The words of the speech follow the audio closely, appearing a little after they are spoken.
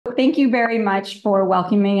Thank you very much for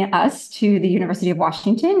welcoming us to the University of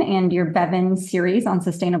Washington and your Bevan Series on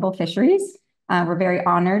sustainable fisheries. We're very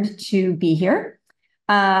honored to be here.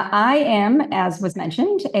 I am, as was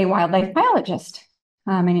mentioned, a wildlife biologist.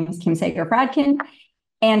 My name is Sager-Fradkin,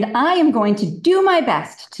 and I am going to do my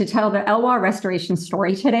best to tell the Elwha restoration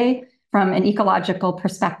story today from an ecological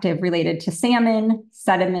perspective related to salmon,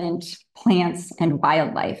 sediment, plants, and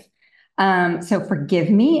wildlife. So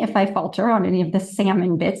forgive me if I falter on any of the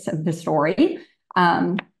salmon bits of the story.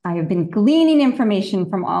 I have been gleaning information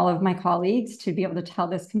from all of my colleagues to be able to tell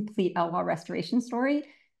this complete Elwha restoration story,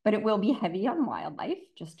 but it will be heavy on wildlife,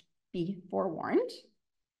 just be forewarned.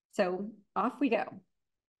 So off we go.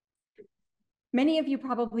 Many of you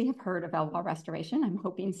probably have heard of Elwha restoration. I'm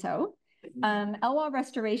hoping so. Elwha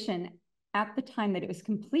restoration, at the time that it was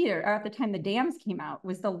completed, or at the time the dams came out,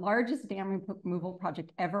 was the largest dam removal project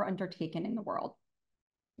ever undertaken in the world.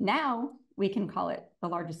 Now we can call it the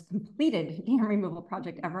largest completed dam removal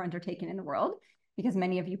project ever undertaken in the world, because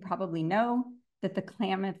many of you probably know that the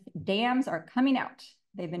Klamath dams are coming out.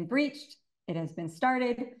 They've been breached, it has been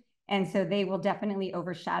started, and so they will definitely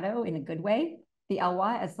overshadow, in a good way, the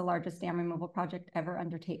Elwha as the largest dam removal project ever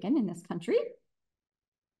undertaken in this country.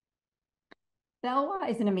 The Elwha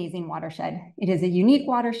is an amazing watershed. It is a unique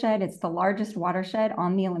watershed. It's the largest watershed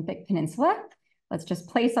on the Olympic Peninsula. Let's just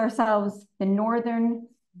place ourselves. The northern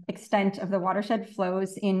extent of the watershed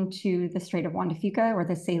flows into the Strait of Juan de Fuca, or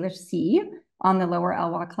the Salish Sea, on the Lower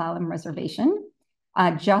Elwha Klallam Reservation,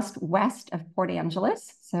 just west of Port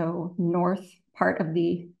Angeles, so north part of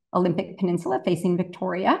the Olympic Peninsula facing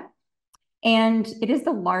Victoria. And it is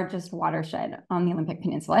the largest watershed on the Olympic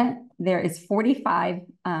Peninsula. There is 45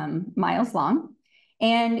 miles long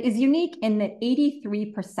and is unique in that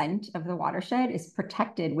 83% of the watershed is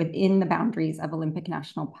protected within the boundaries of Olympic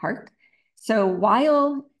National Park. So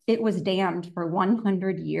while it was dammed for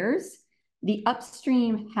 100 years, the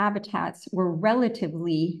upstream habitats were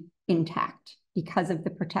relatively intact because of the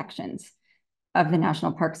protections of the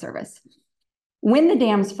National Park Service. When the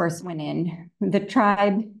dams first went in, the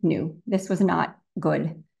tribe knew this was not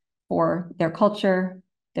good for their culture,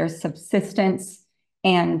 their subsistence,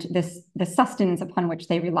 and the sustenance upon which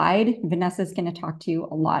they relied. Vanessa's going to talk to you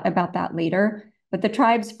a lot about that later. But the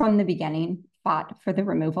tribes from the beginning fought for the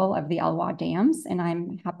removal of the Elwha dams, and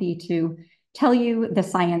I'm happy to tell you the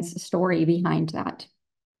science story behind that.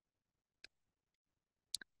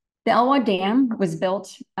 The Elwha Dam was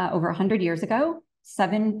built over 100 years ago,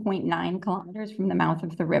 7.9 kilometers from the mouth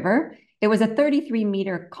of the river. It was a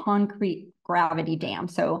 33-meter concrete gravity dam,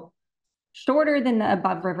 so shorter than the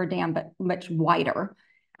above river dam, but much wider.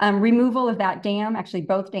 Removal of that dam, actually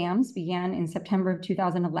both dams, began in September of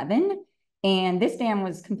 2011, and this dam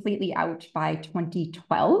was completely out by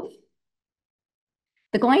 2012.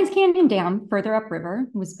 The Glines Canyon Dam, further upriver,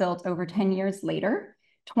 was built over 10 years later,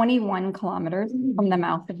 21 kilometers from the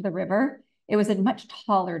mouth of the river. It was a much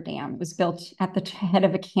taller dam. It was built at the head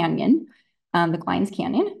of a canyon, the Glines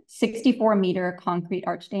Canyon, 64-meter concrete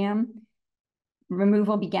arch dam.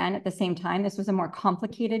 Removal began at the same time. This was a more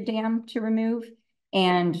complicated dam to remove,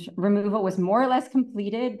 and removal was more or less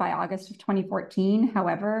completed by August of 2014.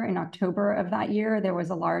 However, in October of that year, there was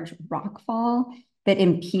a large rockfall that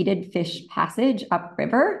impeded fish passage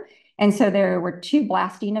upriver. And so there were two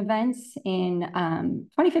blasting events in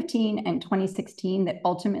 2015 and 2016 that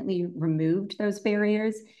ultimately removed those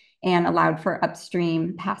barriers and allowed for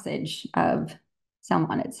upstream passage of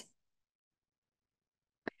salmonids.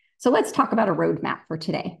 So let's talk about a roadmap for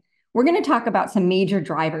today. We're going to talk about some major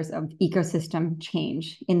drivers of ecosystem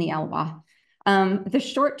change in the Elwha. The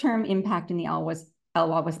short-term impact in the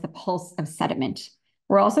Elwha was the pulse of sediment.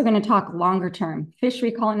 We're also going to talk longer-term fish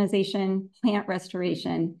recolonization, plant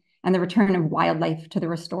restoration, and the return of wildlife to the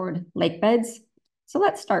restored lake beds. So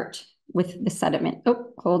let's start with the sediment. Oh,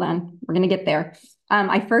 hold on, we're gonna get there.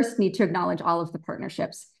 I first need to acknowledge all of the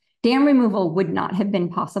partnerships. Dam removal would not have been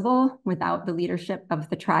possible without the leadership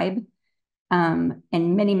of the tribe and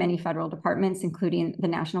many, many federal departments, including the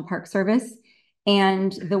National Park Service.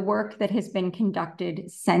 And the work that has been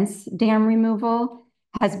conducted since dam removal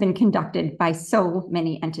has been conducted by so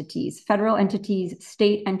many entities, federal entities,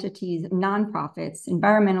 state entities, nonprofits,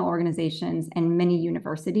 environmental organizations, and many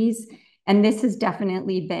universities. And this has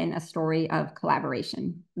definitely been a story of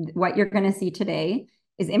collaboration. What you're going to see today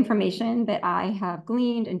is information that I have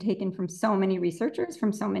gleaned and taken from so many researchers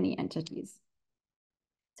from so many entities.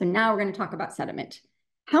 So now we're going to talk about sediment.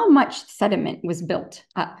 How much sediment was built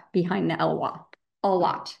up behind the Elwha? A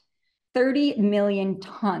lot. 30 million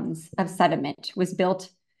tons of sediment was built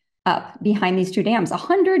up behind these two dams.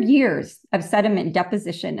 100 years of sediment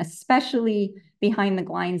deposition, especially behind the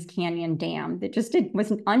Glines Canyon Dam that just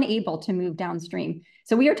was unable to move downstream.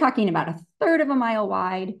 So we are talking about a third of a mile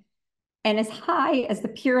wide and as high as the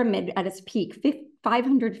pyramid at its peak,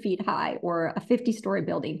 500 feet high, or a 50-story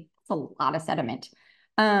building. That's a lot of sediment.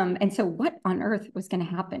 And so what on earth was going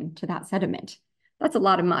to happen to that sediment? That's a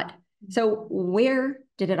lot of mud. So where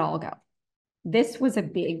did it all go? This was a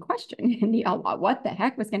big question in the Elwha. What the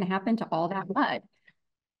heck was going to happen to all that mud?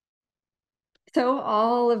 So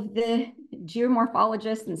all of the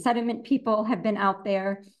geomorphologists and sediment people have been out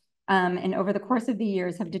there and over the course of the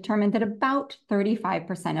years have determined that about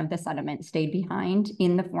 35% of the sediment stayed behind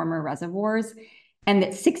in the former reservoirs and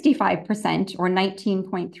that 65% or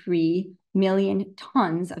 19.3 million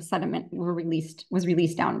tons of sediment was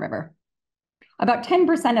released downriver. About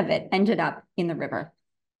 10% of it ended up in the river.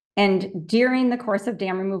 And during the course of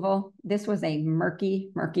dam removal, this was a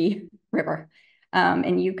murky, murky river.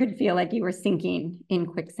 And you could feel like you were sinking in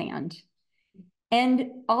quicksand.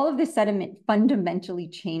 And all of this sediment fundamentally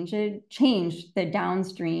changed the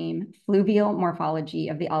downstream fluvial morphology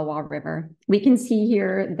of the Elwha River. We can see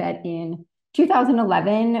here that in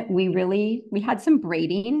 2011, we had some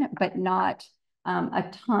braiding, but not a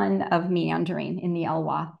ton of meandering in the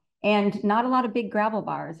Elwha, and not a lot of big gravel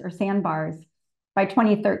bars or sandbars. By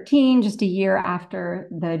 2013, just a year after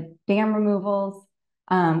the dam removals,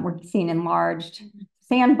 we're seeing enlarged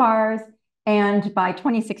sandbars. And by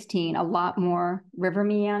 2016, a lot more river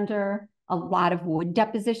meander, a lot of wood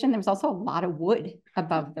deposition. There was also a lot of wood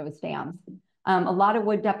above those dams, a lot of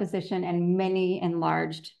wood deposition and many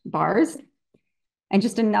enlarged bars. And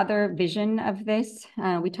just another vision of this,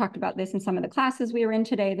 we talked about this in some of the classes we were in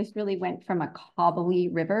today. This really went from a cobbly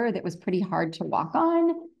river that was pretty hard to walk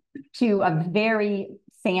on to a very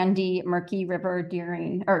sandy, murky river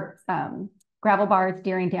gravel bars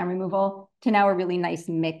during dam removal to now a really nice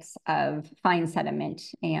mix of fine sediment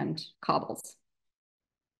and cobbles.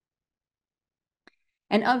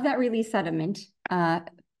 And of that released sediment,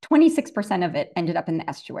 26% of it ended up in the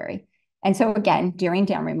estuary. And so again, during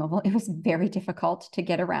dam removal, it was very difficult to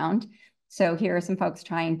get around. So here are some folks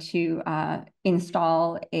trying to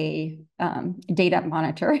install a data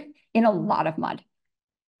monitor in a lot of mud.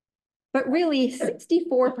 But really,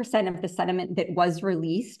 64% of the sediment that was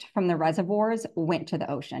released from the reservoirs went to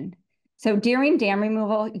the ocean. So during dam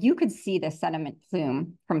removal, you could see the sediment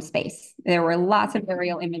plume from space. There were lots of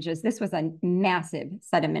aerial images. This was a massive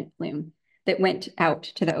sediment plume that went out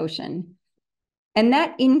to the ocean. And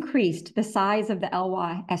that increased the size of the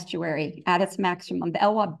Elwha estuary at its maximum, the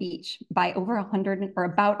Elwha beach, by over 100 or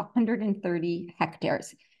about 130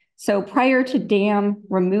 hectares. So prior to dam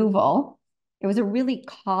removal, it was a really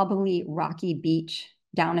cobbly, rocky beach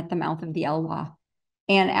down at the mouth of the Elwha.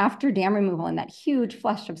 And after dam removal and that huge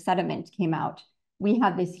flush of sediment came out, we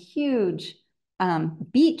had this huge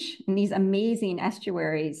beach and these amazing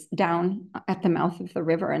estuaries down at the mouth of the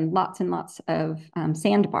river and lots of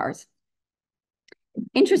sandbars.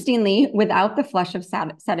 Interestingly, without the flush of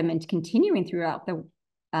sediment continuing throughout the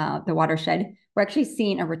watershed, we're actually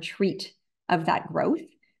seeing a retreat of that growth.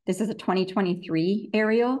 This is a 2023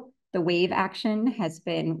 aerial. The wave action has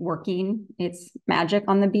been working its magic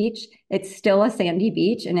on the beach. It's still a sandy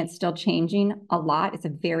beach and it's still changing a lot. It's a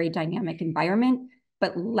very dynamic environment,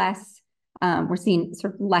 but less, we're seeing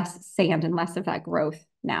sort of less sand and less of that growth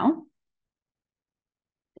now.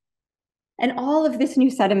 And all of this new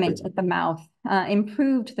sediment at the mouth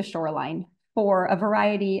improved the shoreline for a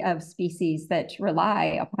variety of species that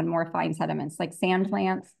rely upon more fine sediments like sand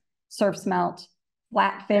plants, surf smelt,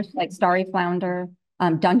 flatfish like starry flounder,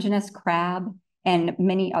 Dungeness crab, and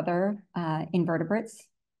many other invertebrates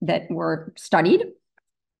that were studied.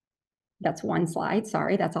 That's one slide,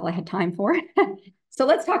 sorry, that's all I had time for. So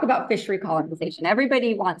let's talk about fishery colonization.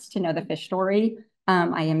 Everybody wants to know the fish story.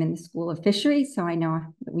 I am in the School of Fisheries, so I know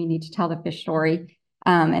that we need to tell the fish story,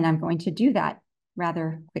 and I'm going to do that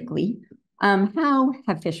rather quickly. How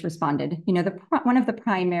have fish responded? You know, one of the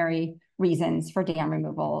primary reasons for dam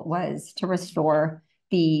removal was to restore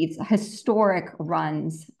the historic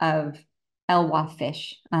runs of Elwha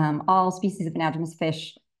fish. All species of anadromous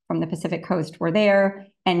fish from the Pacific coast were there,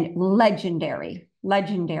 and legendary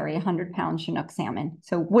 100-pound Chinook salmon.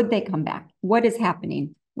 So would they come back? What is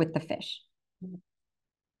happening with the fish?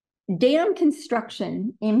 Dam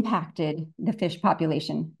construction impacted the fish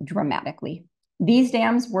population dramatically. These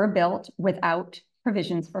dams were built without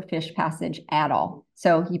provisions for fish passage at all.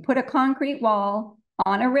 So you put a concrete wall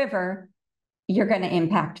on a river, you're going to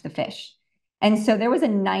impact the fish. And so there was a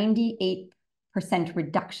 98%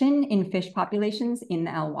 reduction in fish populations in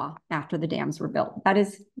the Elwha after the dams were built. That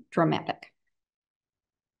is dramatic.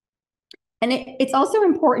 And it's also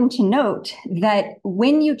important to note that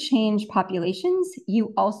when you change populations,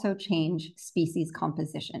 you also change species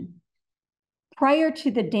composition. Prior to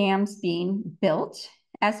the dams being built,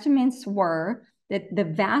 estimates were that the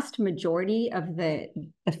vast majority of the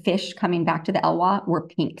fish coming back to the Elwha were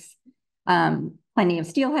pinks. Plenty of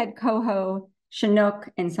steelhead, coho, chinook,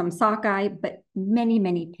 and some sockeye, but many,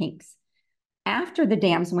 many pinks. After the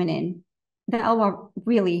dams went in, the Elwha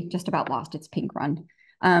really just about lost its pink run.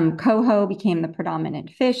 Coho became the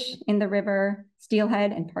predominant fish in the river,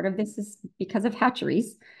 steelhead, and part of this is because of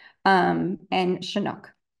hatcheries, and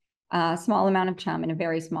chinook. A small amount of chum and a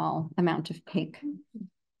very small amount of pink.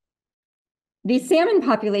 These salmon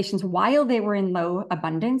populations, while they were in low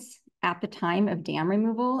abundance at the time of dam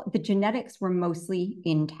removal, the genetics were mostly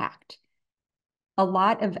intact. A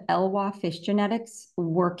lot of Elwha fish genetics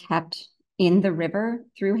were kept in the river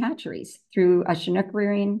through hatcheries, through a Chinook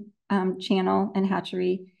rearing channel and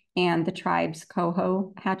hatchery, and the tribe's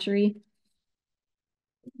coho hatchery.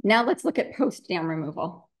 Now let's look at post-dam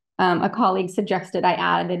removal. A colleague suggested I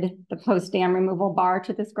added the post-dam removal bar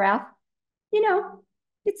to this graph. You know,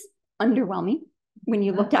 it's underwhelming when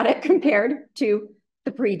you look at it compared to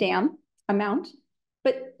the pre-dam amount.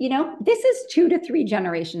 But, you know, this is 2 to 3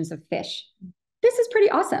 generations of fish. This is pretty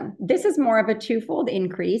awesome. This is more of a twofold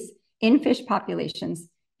increase in fish populations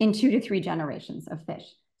in 2 to 3 generations of fish.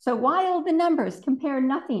 So while the numbers compare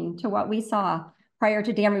nothing to what we saw prior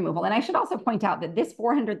to dam removal, and I should also point out that this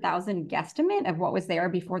 400,000 guesstimate of what was there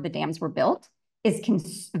before the dams were built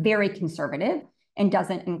is very conservative and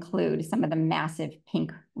doesn't include some of the massive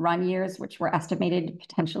pink run years, which were estimated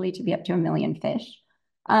potentially to be up to 1 million fish.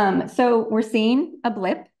 So we're seeing a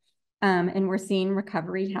blip, and we're seeing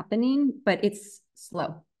recovery happening, but it's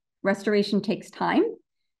slow. Restoration takes time.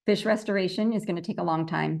 Fish restoration is going to take a long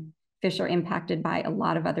time. Fish are impacted by a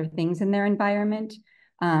lot of other things in their environment.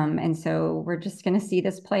 And so we're just going to see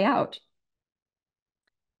this play out.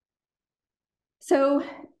 So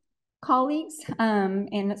colleagues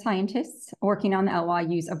and scientists working on the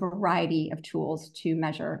Elwha use a variety of tools to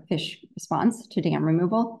measure fish response to dam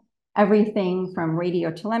removal. Everything from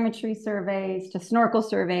radio telemetry surveys to snorkel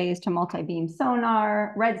surveys to multi-beam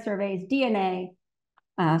sonar, red surveys, DNA,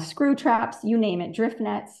 screw traps, you name it, drift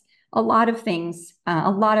nets, a lot of things, a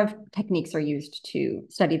lot of techniques are used to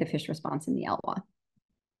study the fish response in the Elwha.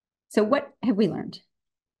 So what have we learned?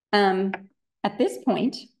 At this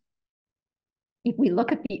point, if we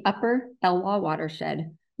look at the upper Elwha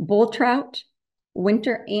watershed, bull trout,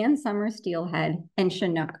 winter and summer steelhead, and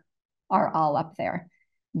chinook are all up there.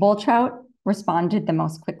 Bull trout responded the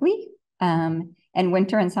most quickly, and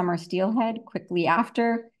winter and summer steelhead quickly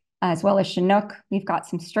after, as well as chinook. We've got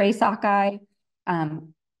some stray sockeye,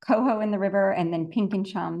 coho in the river, and then pink and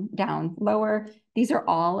chum down lower. These are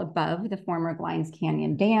all above the former Glines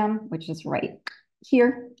Canyon Dam, which is right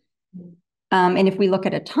here. And if we look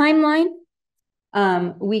at a timeline,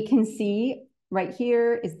 we can see right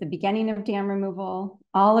here is the beginning of dam removal.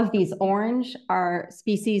 All of these orange are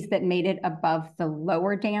species that made it above the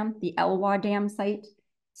lower dam, the Elwha Dam site.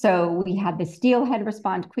 So we had the steelhead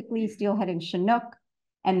respond quickly, steelhead and chinook,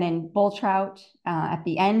 and then bull trout at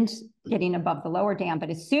the end getting above the lower dam. But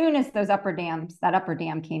as soon as those upper dams, that upper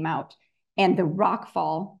dam came out and the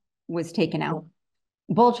rockfall was taken out,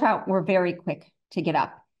 bull trout were very quick to get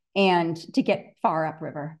up and to get far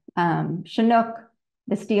upriver. Chinook,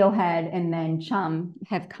 the steelhead, and then chum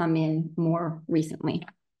have come in more recently.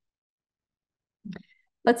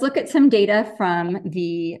 Let's look at some data from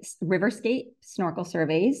the Riverscape snorkel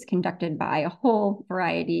surveys conducted by a whole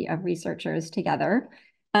variety of researchers together.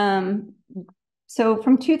 So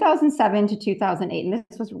from 2007 to 2008, and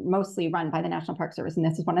this was mostly run by the National Park Service, and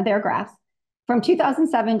this is one of their graphs. From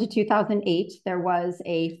 2007 to 2008, there was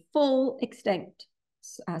a full extent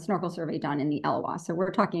snorkel survey done in the Elwha. So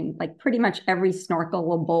we're talking like pretty much every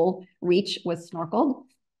snorkelable reach was snorkeled.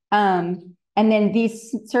 And then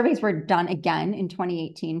these surveys were done again in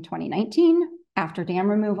 2018, 2019, after dam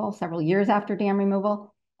removal, several years after dam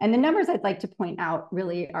removal. And the numbers I'd like to point out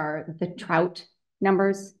really are the trout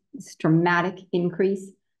numbers, this dramatic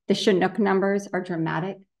increase. The chinook numbers are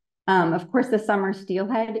dramatic. Of course, the summer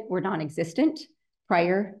steelhead were non-existent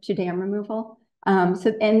prior to dam removal.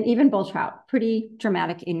 And even bull trout, pretty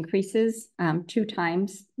dramatic increases, 2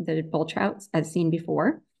 times the bull trouts as seen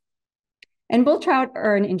before. And bull trout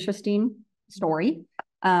are an interesting story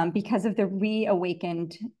because of the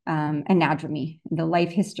reawakened anadromy, the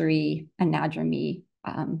life history anadromy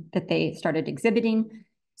that they started exhibiting.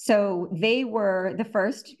 So they were the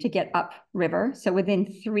first to get upriver. So within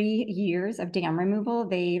 3 years of dam removal,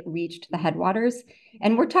 they reached the headwaters.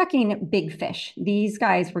 And we're talking big fish. These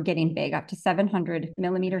guys were getting big, up to 700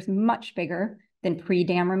 millimeters, much bigger than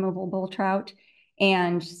pre-dam removal bull trout.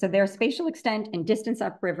 And so their spatial extent and distance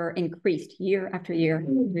upriver increased year after year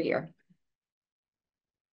after year.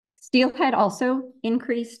 Steelhead also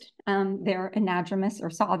increased their anadromous, or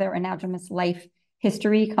saw their anadromous life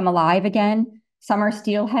history come alive again. Summer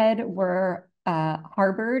steelhead were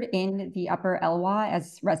harbored in the upper Elwha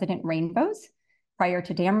as resident rainbows prior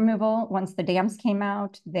to dam removal. Once the dams came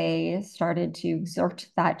out, they started to exert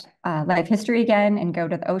that life history again and go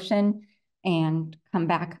to the ocean and come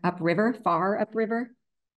back upriver, far upriver.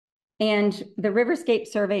 And the riverscape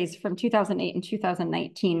surveys from 2008 and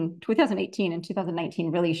 2018 and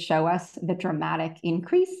 2019 really show us the dramatic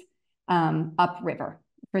increase upriver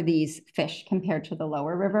for these fish compared to the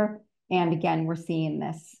lower river. And again, we're seeing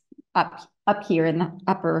this up here in the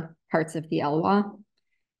upper parts of the Elwha.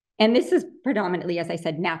 And this is predominantly, as I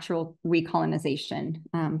said, natural recolonization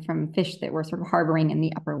from fish that were sort of harboring in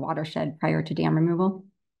the upper watershed prior to dam removal.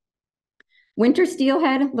 Winter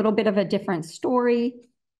steelhead, a little bit of a different story.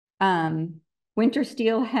 Winter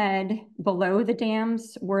steelhead below the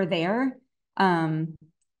dams were there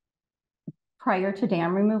prior to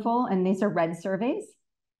dam removal, and these are red surveys.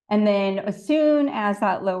 And then as soon as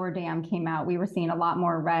that lower dam came out, we were seeing a lot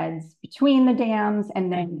more reds between the dams.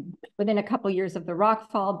 And then within a couple of years of the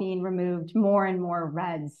rockfall being removed, more and more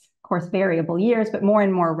reds, of course, variable years, but more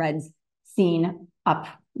and more reds seen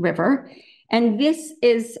upriver. And this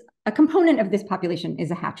is a component of this population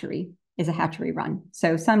is a hatchery run.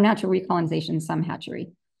 So some natural recolonization, some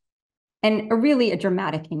hatchery. And a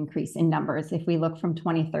dramatic increase in numbers if we look from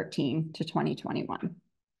 2013 to 2021.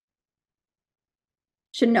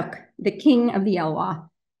 Chinook, the king of the Elwha,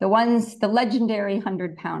 the legendary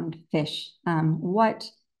 100-pound fish. What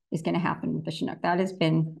is going to happen with the Chinook? That has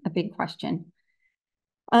been a big question.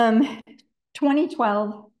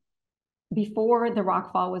 2012, before the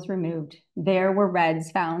rockfall was removed, there were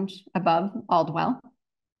reds found above Aldwell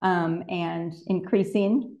and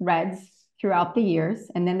increasing reds throughout the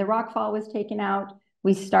years. And then the rockfall was taken out.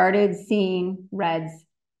 We started seeing reds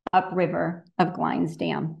upriver of Glines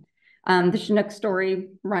Dam. The Chinook story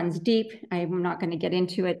runs deep. I'm not going to get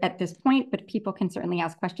into it at this point, but people can certainly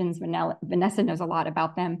ask questions. Vanessa knows a lot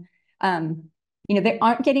about them. They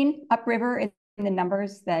aren't getting upriver in the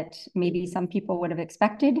numbers that maybe some people would have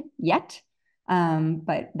expected yet,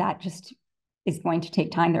 but that just is going to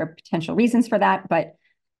take time. There are potential reasons for that, but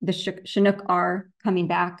the Chinook are coming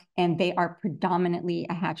back, and they are predominantly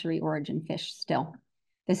a hatchery origin fish still.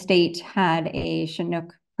 The state had a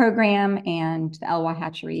Chinook program, and the Elwha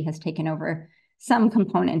hatchery has taken over some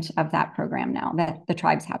component of that program now, the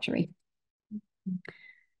tribe's hatchery.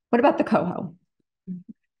 What about the coho?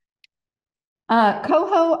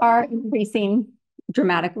 Coho are increasing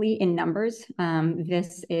dramatically in numbers.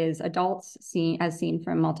 This is adults as seen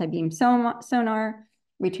from multi-beam sonar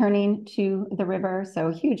returning to the river. So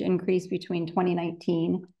a huge increase between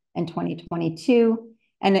 2019 and 2022.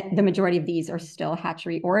 And the majority of these are still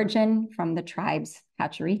hatchery origin from the tribe's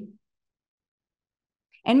hatchery.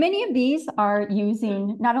 And many of these are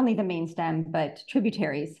using not only the main stem, but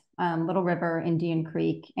tributaries, Little River, Indian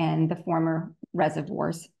Creek, and the former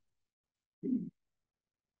reservoirs.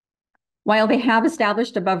 While they have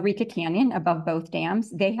established above Rika Canyon, above both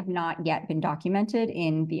dams, they have not yet been documented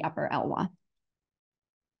in the upper Elwha.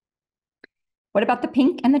 What about the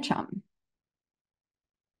pink and the chum?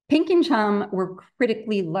 Pink and chum were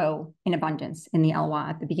critically low in abundance in the Elwha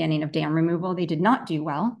at the beginning of dam removal. They did not do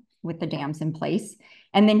well with the dams in place.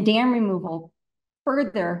 And then dam removal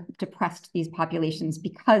further depressed these populations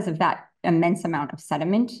because of that immense amount of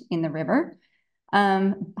sediment in the river.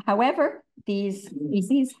 However, these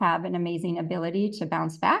species have an amazing ability to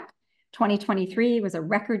bounce back. 2023 was a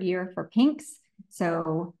record year for pinks.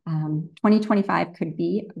 So 2025 could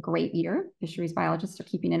be a great year. Fisheries biologists are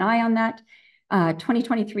keeping an eye on that.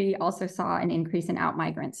 2023 also saw an increase in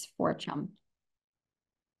outmigrants for chum.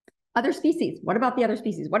 Other species. What about the other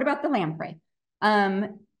species? What about the lamprey? The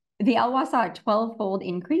Elwha saw a 12-fold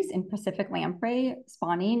increase in Pacific lamprey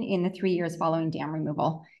spawning in the 3 years following dam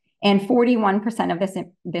removal. And 41% of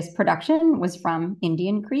this production was from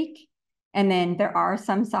Indian Creek. And then there are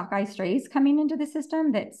some sockeye strays coming into the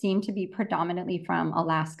system that seem to be predominantly from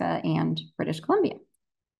Alaska and British Columbia.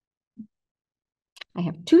 I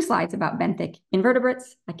have 2 slides about benthic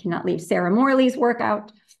invertebrates. I cannot leave Sarah Morley's work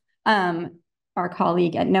out. Our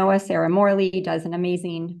colleague at NOAA, Sarah Morley, does an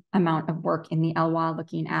amazing amount of work in the Elwha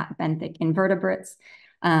looking at benthic invertebrates.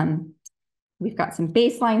 We've got some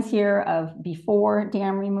baselines here of before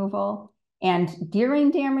dam removal, and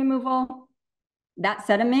during dam removal, that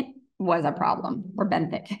sediment was a problem for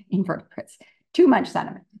benthic invertebrates, too much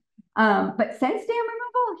sediment. But since dam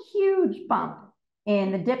removal, huge bump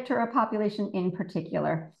in the diptera population in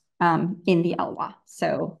particular in the Elwha.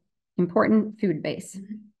 So important food base.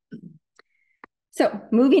 So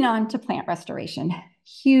moving on to plant restoration,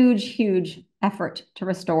 huge effort to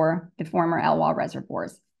restore the former Elwha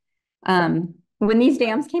reservoirs. When these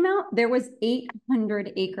dams came out, there was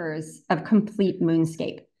 800 acres of complete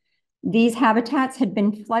moonscape. These habitats had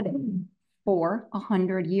been flooded for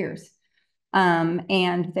 100 years.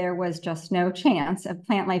 And there was just no chance of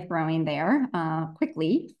plant life growing there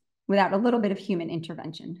quickly without a little bit of human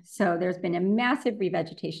intervention. So there's been a massive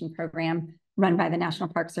revegetation program run by the National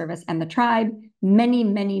Park Service and the tribe,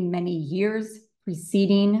 many years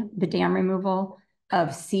preceding the dam removal,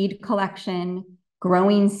 of seed collection,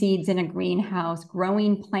 growing seeds in a greenhouse,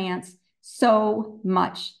 growing plants, so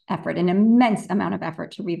much effort, an immense amount of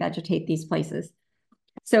effort to revegetate these places.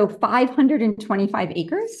 So 525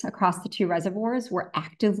 acres across the two reservoirs were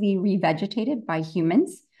actively revegetated by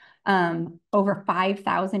humans. Over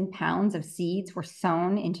 5,000 pounds of seeds were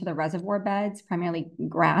sown into the reservoir beds, primarily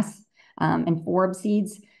grass and forb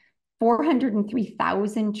seeds.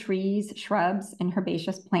 403,000 trees, shrubs, and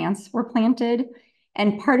herbaceous plants were planted.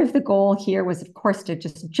 And part of the goal here was, of course, to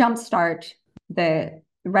just jumpstart the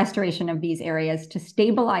restoration of these areas to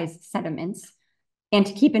stabilize sediments and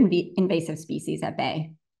to keep invasive species at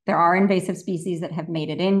bay. There are invasive species that have made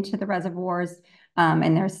it into the reservoirs,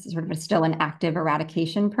 and there's sort of still an active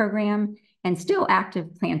eradication program and still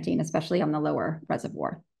active planting, especially on the lower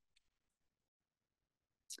reservoir.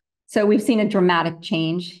 So we've seen a dramatic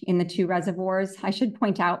change in the two reservoirs. I should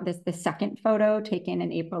point out the second photo taken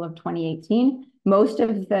in April of 2018. Most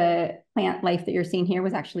of the plant life that you're seeing here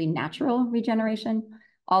was actually natural regeneration.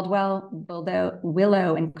 Aldwell,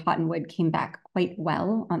 willow, and cottonwood came back quite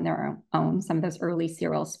well on their own, some of those early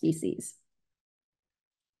cereal species.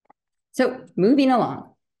 So moving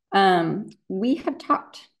along, we have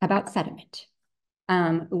talked about sediment.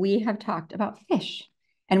 We have talked about fish,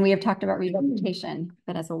 and we have talked about revegetation.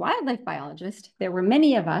 But as a wildlife biologist, there were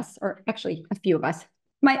many of us, or actually a few of us,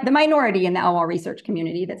 the minority in the Elwha research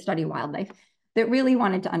community that study wildlife, that really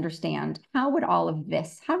wanted to understand how would all of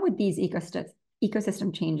this, how would these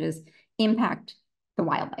ecosystem changes impact the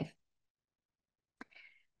wildlife?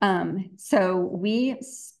 So we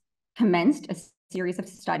commenced a series of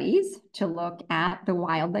studies to look at the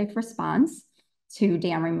wildlife response to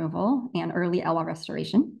dam removal and early Elwha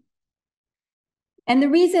restoration. And the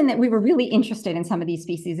reason that we were really interested in some of these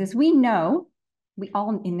species is we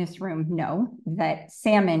all in this room know that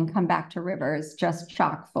salmon come back to rivers just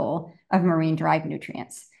chock full of marine-derived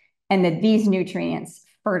nutrients, and that these nutrients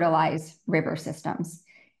fertilize river systems,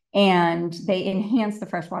 and they enhance the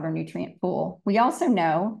freshwater nutrient pool. We also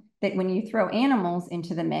know that when you throw animals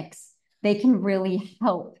into the mix, they can really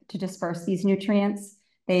help to disperse these nutrients.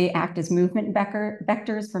 They act as movement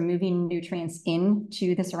vectors for moving nutrients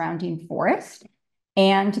into the surrounding forest.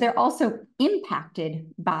 And they're also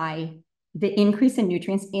impacted by the increase in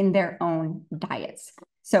nutrients in their own diets.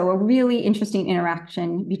 So a really interesting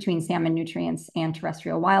interaction between salmon nutrients and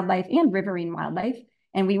terrestrial wildlife and riverine wildlife.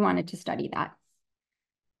 And we wanted to study that.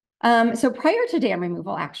 So prior to dam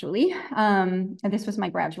removal, actually, and this was my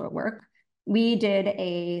graduate work, we did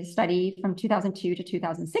a study from 2002 to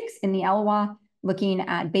 2006 in the Elwha, looking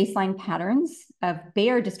at baseline patterns of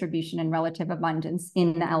bear distribution and relative abundance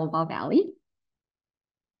in the Elwha Valley.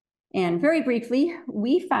 And very briefly,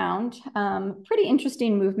 we found pretty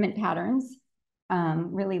interesting movement patterns.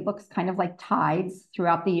 Really looks kind of like tides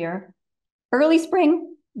throughout the year. Early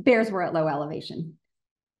spring, bears were at low elevation.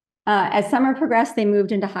 As summer progressed, they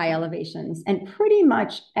moved into high elevations, and pretty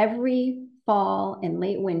much every fall and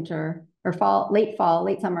late winter, or late fall,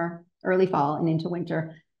 late summer, early fall, and into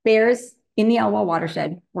winter, bears in the Elwha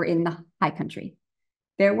watershed were in the high country.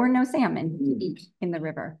 There were no salmon to eat in the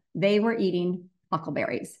river. They were eating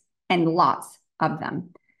huckleberries, and lots of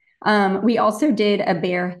them. We also did a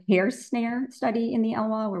bear hair snare study in the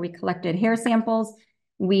Elwha where we collected hair samples.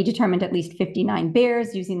 We determined at least 59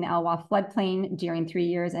 bears using the Elwha floodplain during 3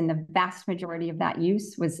 years, and the vast majority of that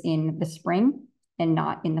use was in the spring and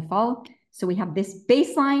not in the fall. So we have this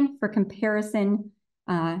baseline for comparison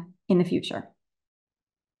in the future.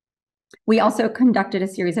 We also conducted a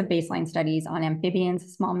series of baseline studies on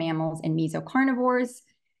amphibians, small mammals, and mesocarnivores,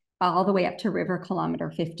 all the way up to river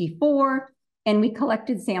kilometer 54. And we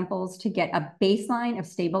collected samples to get a baseline of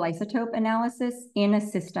stable isotope analysis in a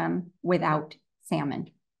system without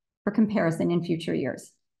salmon for comparison in future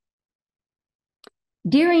years.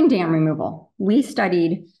 During dam removal, we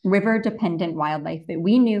studied river-dependent wildlife that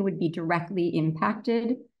we knew would be directly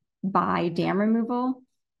impacted by dam removal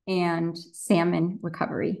and salmon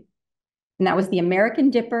recovery. And that was the American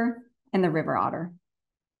dipper and the river otter.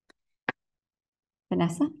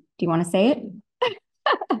 Vanessa, do you want to say it?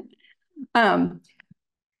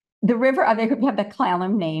 The river otter, we have the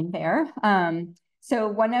Klallam name there. So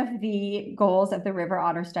one of the goals of the river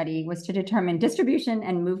otter study was to determine distribution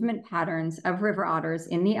and movement patterns of river otters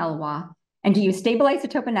in the Elwha and to use stable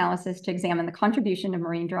isotope analysis to examine the contribution of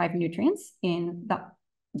marine-derived nutrients in the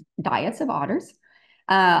diets of otters.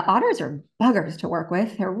 Otters are buggers to work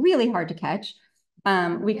with. They're really hard to catch.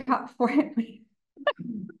 We caught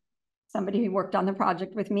somebody who worked on the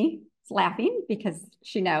project with me is laughing because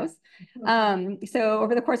she knows. So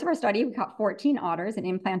over the course of our study, we caught 14 otters and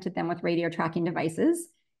implanted them with radio tracking devices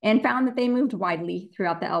and found that they moved widely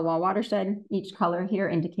throughout the Elwha watershed. Each color here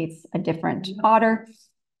indicates a different otter.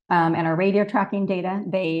 And our radio tracking data,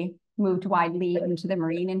 they moved widely into the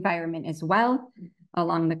marine environment as well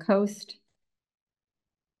along the coast.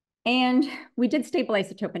 And we did stable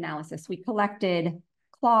isotope analysis. We collected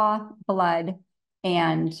claw, blood,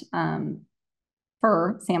 and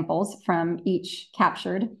fur samples from each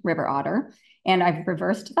captured river otter. And I've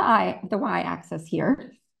reversed the y-axis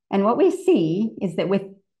here. And what we see is that with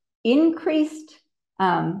increased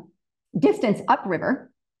distance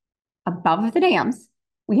upriver above the dams,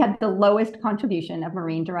 we had the lowest contribution of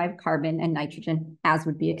marine-derived carbon and nitrogen, as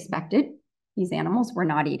would be expected. These animals were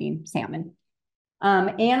not eating salmon.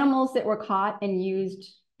 Animals that were caught and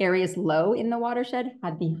used areas low in the watershed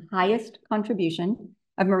had the highest contribution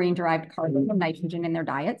of marine-derived carbon and nitrogen in their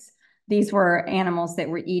diets. These were animals that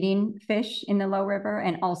were eating fish in the low river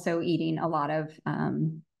and also eating a lot of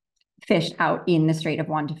fish out in the Strait of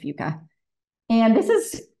Juan de Fuca. And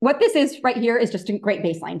what this is right here is just great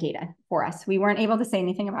baseline data for us. We weren't able to say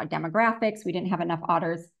anything about demographics. We didn't have enough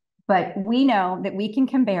otters, but we know that we can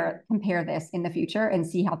compare this in the future and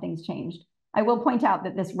see how things changed. I will point out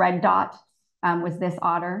that this red dot was this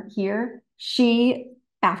otter here. She,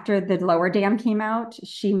 after the lower dam came out,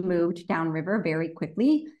 she moved downriver very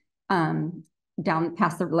quickly, down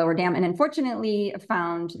past the lower dam, and unfortunately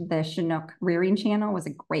found the Chinook rearing channel was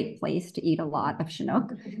a great place to eat a lot of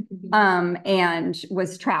Chinook, and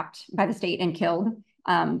was trapped by the state and killed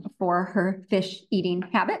for her fish eating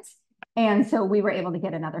habits. And so we were able to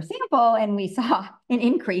get another sample and we saw an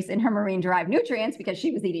increase in her marine-derived nutrients because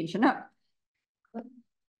she was eating Chinook.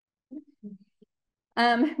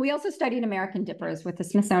 We also studied American dippers with the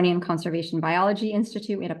Smithsonian Conservation Biology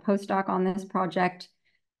Institute. We had a postdoc on this project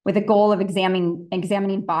with a goal of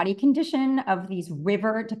examining body condition of these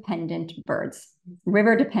river-dependent birds,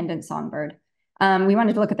 river-dependent songbird. We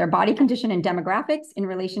wanted to look at their body condition and demographics in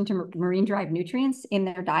relation to marine-derived nutrients in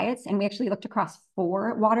their diets. And we actually looked across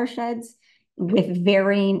 4 watersheds with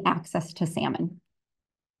varying access to salmon.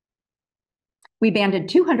 We banded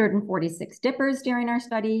 246 dippers during our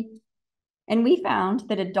study. And we found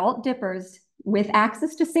that adult dippers with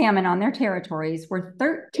access to salmon on their territories were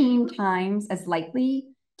 13 times as likely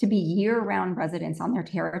to be year-round residents on their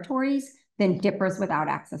territories than dippers without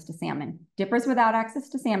access to salmon. Dippers without access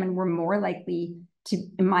to salmon were more likely to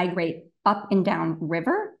migrate up and down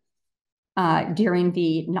river during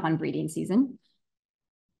the non-breeding season.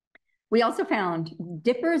 We also found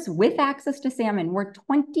dippers with access to salmon were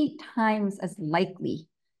 20 times as likely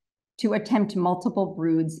to attempt multiple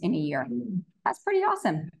broods in a year. That's pretty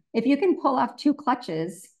awesome. If you can pull off 2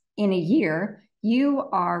 clutches in a year, you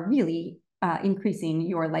are really increasing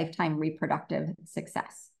your lifetime reproductive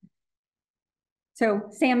success. So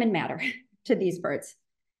salmon matter to these birds.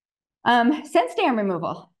 Since dam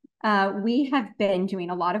removal, we have been doing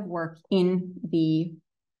a lot of work in the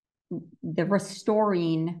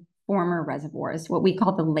restoring former reservoirs, what we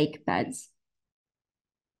call the lake beds.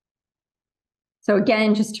 So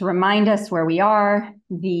again, just to remind us where we are,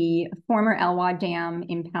 the former Elwha Dam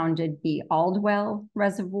impounded the Aldwell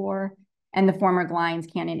Reservoir, and the former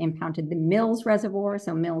Glines Canyon impounded the Mills Reservoir.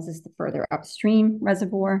 So Mills is the further upstream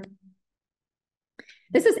reservoir.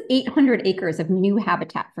 This is 800 acres of new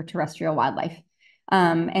habitat for terrestrial wildlife.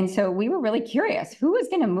 And so we were really curious, who was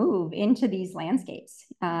going to move into these landscapes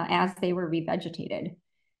as they were revegetated?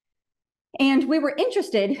 And we were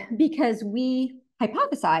interested because we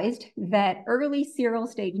hypothesized that early cereal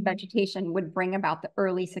stage vegetation would bring about the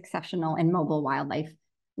early successional and mobile wildlife,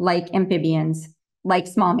 like amphibians, like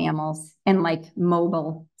small mammals, and like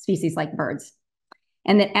mobile species like birds.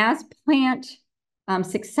 And that as plant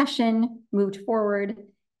succession moved forward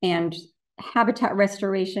and habitat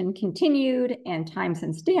restoration continued and time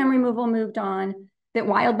since dam removal moved on, that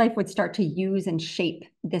wildlife would start to use and shape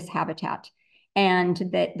this habitat. And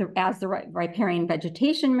that as the riparian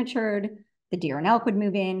vegetation matured, the deer and elk would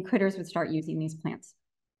move in, critters would start using these plants.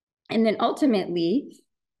 And then ultimately,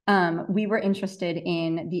 we were interested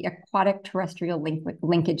in the aquatic terrestrial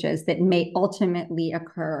linkages that may ultimately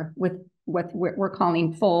occur with what we're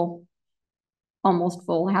calling almost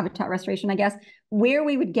full habitat restoration, I guess, where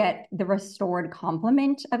we would get the restored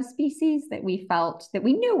complement of species that we felt that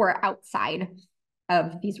we knew were outside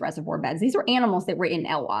of these reservoir beds. These were animals that were in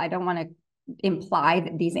Elwha. I don't want to imply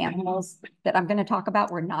that these animals that I'm going to talk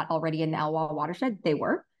about were not already in the Elwha watershed. They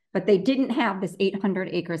were, but they didn't have this 800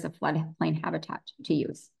 acres of floodplain habitat to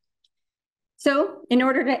use. So in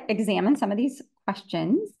order to examine some of these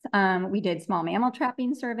questions, we did small mammal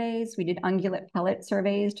trapping surveys, we did ungulate pellet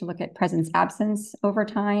surveys to look at presence absence over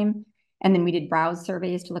time, and then we did browse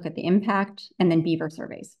surveys to look at the impact, and then beaver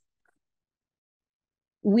surveys.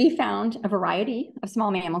 We found a variety of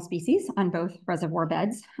small mammal species on both reservoir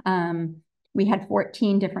beds. We had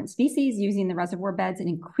 14 different species using the reservoir beds, an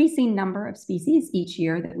increasing number of species each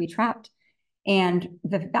year that we trapped. And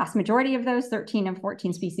the vast majority of those 13 of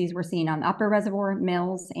 14 species were seen on the upper reservoir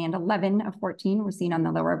mills, and 11 of 14 were seen on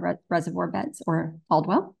the lower reservoir beds or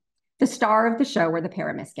Caldwell. The star of the show were the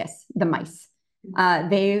Peromyscus, the mice.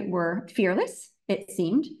 They were fearless, it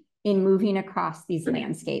seemed, in moving across these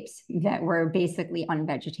landscapes that were basically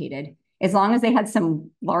unvegetated. As long as they had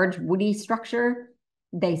some large woody structure,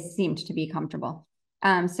 they seemed to be comfortable.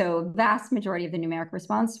 So vast majority of the numeric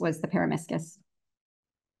response was the Peromyscus.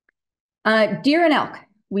 Deer and elk,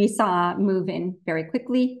 we saw move in very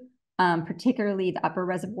quickly, particularly the upper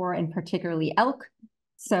reservoir and particularly elk.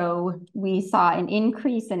 So we saw an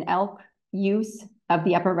increase in elk use of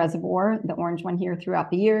the upper reservoir, the orange one here,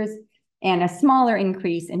 throughout the years, and a smaller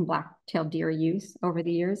increase in black-tailed deer use over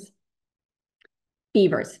the years.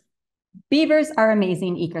 Beavers. Beavers are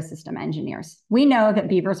amazing ecosystem engineers. We know that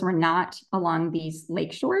beavers were not along these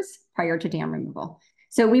lake shores prior to dam removal.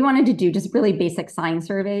 So we wanted to do just really basic sign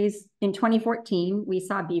surveys. In 2014, we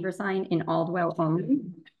saw beaver sign in Aldwell only.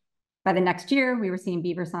 By the next year, we were seeing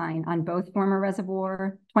beaver sign on both former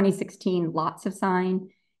reservoir. 2016, lots of sign.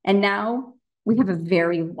 And now we have a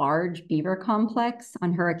very large beaver complex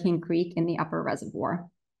on Hurricane Creek in the upper reservoir.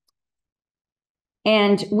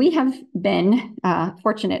 And we have been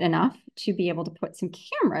fortunate enough to be able to put some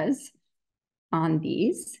cameras on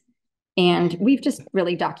these. And we've just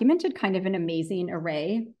really documented kind of an amazing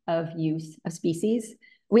array of use of species.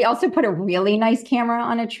 We also put a really nice camera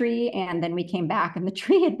on a tree, and then we came back and the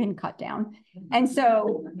tree had been cut down. And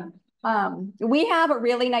so we have a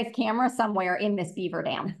really nice camera somewhere in this beaver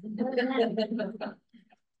dam.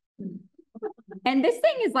 And this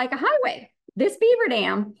thing is like a highway. This beaver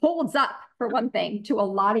dam holds up, for one thing, to a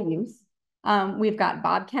lot of use. We've got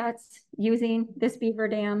bobcats using this beaver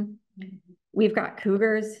dam. We've got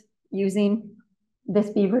cougars using this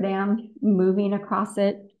beaver dam, moving across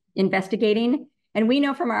it, investigating. And we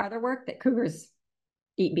know from our other work that cougars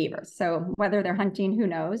eat beavers. So whether they're hunting, who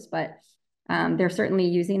knows, but they're certainly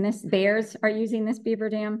using this. Bears are using this beaver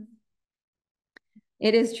dam.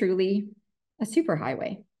 It is truly a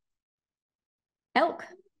superhighway. Elk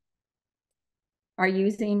are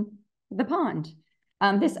using the pond.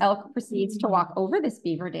 This elk proceeds to walk over this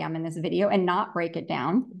beaver dam in this video and not break it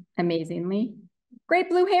down, amazingly. Great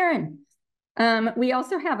blue heron. We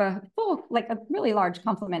also have a really large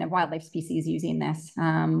complement of wildlife species using this.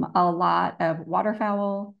 A lot of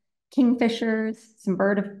waterfowl, kingfishers, some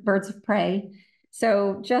birds of prey.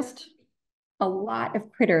 So just a lot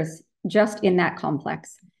of critters just in that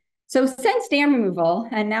complex. So since dam removal,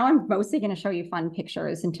 and now I'm mostly going to show you fun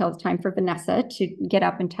pictures until it's time for Vanessa to get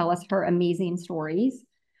up and tell us her amazing stories.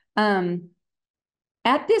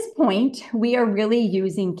 At this point, we are really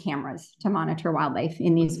using cameras to monitor wildlife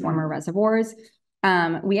in these former reservoirs.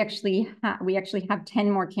 We actually have 10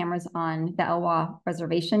 more cameras on the Elwha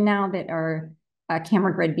Reservation now that are a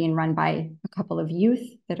camera grid being run by a couple of youth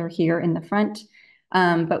that are here in the front.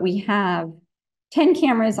 But we have 10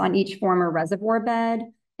 cameras on each former reservoir bed,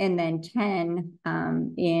 and then 10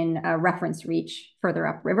 in a reference reach further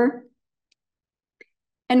upriver.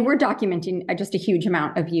 And we're documenting just a huge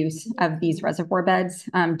amount of use of these reservoir beds.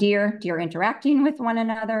 Deer interacting with one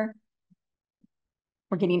another.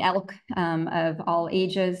 We're getting elk of all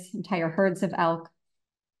ages, entire herds of elk.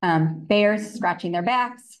 Bears scratching their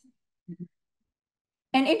backs.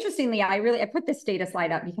 And interestingly, I put this data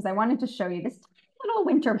slide up because I wanted to show you this little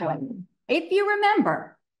winter boy. If you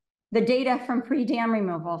remember the data from pre-dam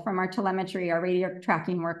removal from our telemetry, our radio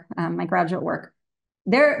tracking work, my graduate work,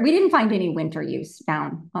 we didn't find any winter use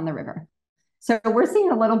down on the river. So we're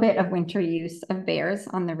seeing a little bit of winter use of bears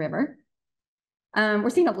on the river. We're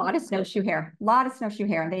seeing a lot of snowshoe hare, a lot of snowshoe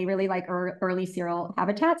hare. They really like early cereal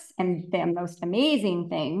habitats. And the most amazing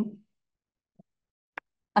thing,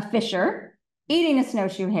 a fisher eating a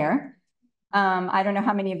snowshoe hare. I don't know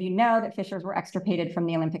how many of you know that fishers were extirpated from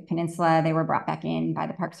the Olympic Peninsula. They were brought back in by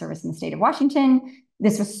the Park Service in the state of Washington.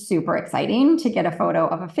 This was super exciting to get a photo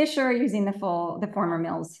of a fisher using the former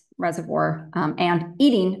Mills Reservoir and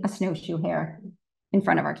eating a snowshoe hare in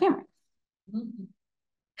front of our camera.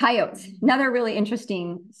 Coyotes, another really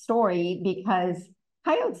interesting story because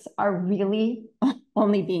coyotes are really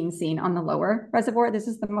only being seen on the lower reservoir. This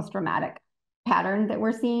is the most dramatic pattern that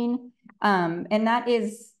we're seeing. And that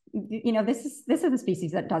is, this is a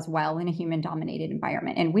species that does well in a human-dominated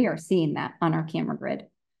environment. And we are seeing that on our camera grid.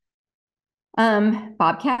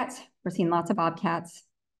 Bobcats, we're seeing lots of bobcats,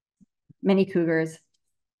 many cougars.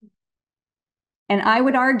 And I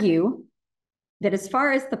would argue that as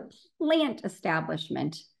far as the plant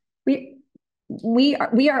establishment, we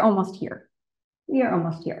are almost here. We are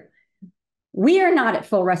almost here. We are not at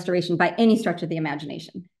full restoration by any stretch of the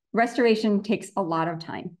imagination. Restoration takes a lot of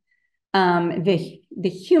time. The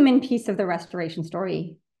human piece of the restoration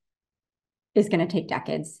story is going to take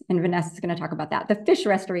decades, and Vanessa is going to talk about that. The fish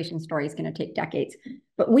restoration story is going to take decades,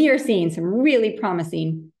 but we are seeing some really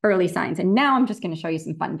promising early signs. And now I'm just going to show you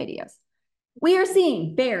some fun videos. We are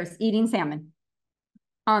seeing bears eating salmon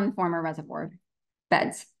on former reservoir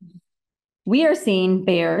beds. We are seeing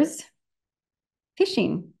bears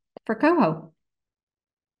fishing for coho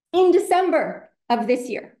in December of this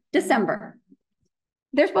year. December.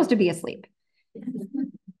 They're supposed to be asleep.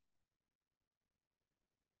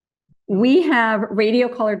 We have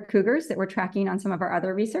radio-collared cougars that we're tracking on some of our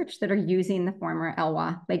other research that are using the former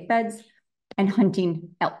Elwha lake beds and hunting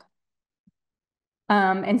elk.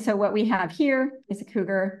 And so what we have here is a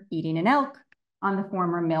cougar eating an elk on the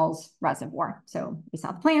former Mills Reservoir. So we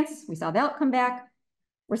saw the plants, we saw the elk come back.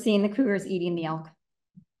 We're seeing the cougars eating the elk.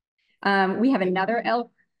 We have another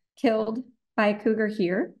elk killed by a cougar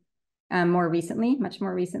here more recently, much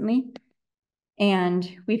more recently. And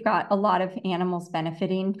we've got a lot of animals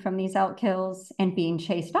benefiting from these elk kills and being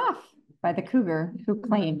chased off by the cougar who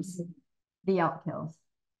claims the elk kills.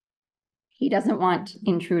 He doesn't want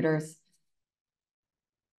intruders.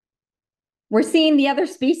 We're seeing the other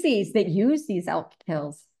species that use these elk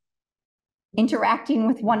kills interacting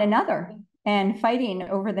with one another and fighting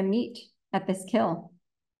over the meat at this kill.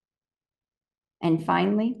 And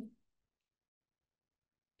finally,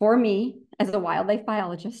 for me, as a wildlife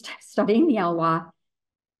biologist studying the Elwha,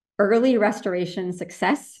 early restoration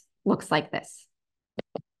success looks like this.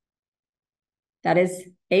 That is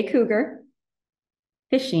a cougar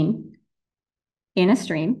fishing in a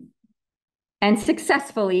stream and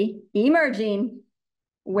successfully emerging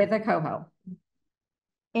with a coho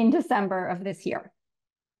in December of this year.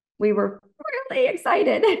 We were really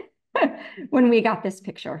excited when we got this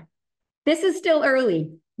picture. This is still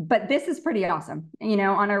early, but this is pretty awesome. On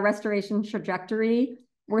our restoration trajectory,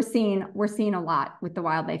 we're seeing a lot with the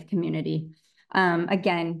wildlife community.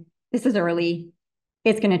 Again, this is early.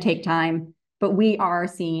 It's going to take time, but we are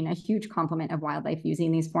seeing a huge complement of wildlife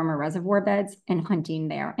using these former reservoir beds and hunting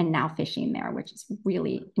there and now fishing there, which is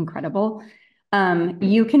really incredible.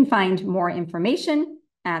 You can find more information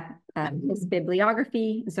at this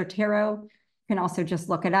bibliography, Zotero. You can also just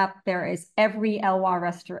look it up. There is every Elwha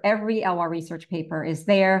research paper is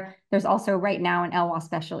there. There's also right now an Elwha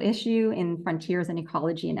special issue in Frontiers in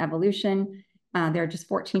Ecology and Evolution. There are just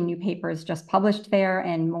 14 new papers just published there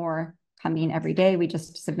and more coming every day. We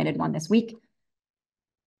just submitted one this week.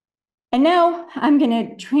 And now I'm going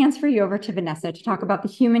to transfer you over to Vanessa to talk about the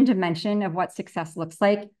human dimension of what success looks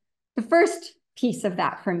like. The first piece of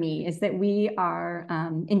that for me is that we are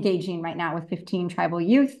engaging right now with 15 tribal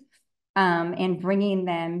youth and bringing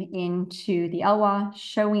them into the Elwha,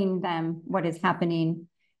 showing them what is happening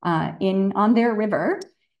on their river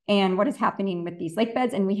and what is happening with these lake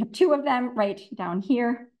beds. And we have two of them right down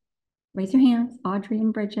here. Raise your hands, Audrey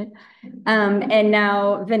and Bridget. And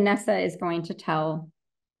now Vanessa is going to tell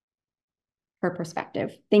her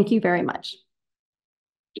perspective. Thank you very much.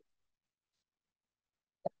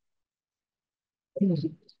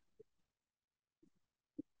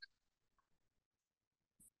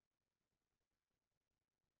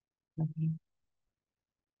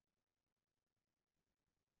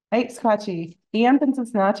 Hej, skvachi. Iampton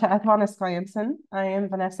Snacha Athanas Williamson. I am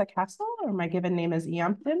Vanessa Castle, or my given name is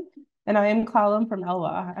Iampton, and I am Klallam from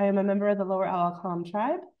Elwha. I am a member of the Lower Elwha Klallam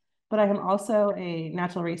Tribe, but I am also a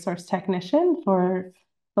natural resource technician for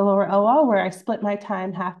the Lower Elwha, where I split my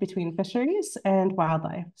time half between fisheries and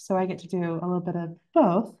wildlife. So I get to do a little bit of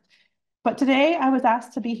both. But today I was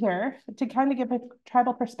asked to be here to kind of give a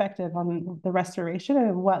tribal perspective on the restoration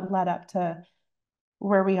and what led up to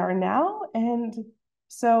where we are now. And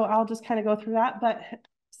so I'll just kind of go through that. But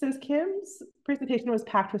since Kim's presentation was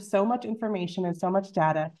packed with so much information and so much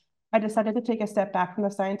data, I decided to take a step back from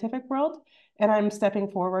the scientific world, and I'm stepping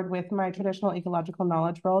forward with my traditional ecological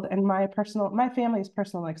knowledge world and my family's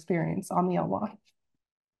personal experience on the Elwha.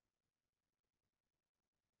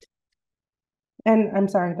 And I'm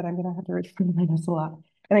sorry, but I'm going to have to reach for my nose a lot.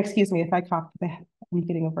 And excuse me if I cough, I'm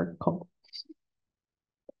getting over a cold.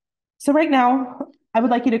 So right now, I would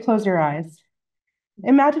like you to close your eyes.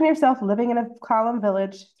 Imagine yourself living in a Klallam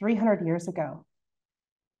village 300 years ago.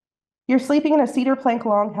 You're sleeping in a cedar plank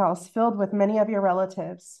longhouse filled with many of your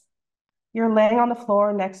relatives. You're laying on the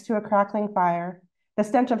floor next to a crackling fire. The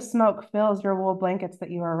stench of smoke fills your wool blankets that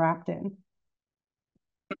you are wrapped in.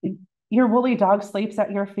 Your woolly dog sleeps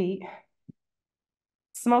at your feet.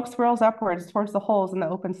 Smoke swirls upwards towards the holes in the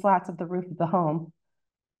open slats of the roof of the home.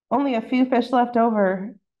 Only a few fish left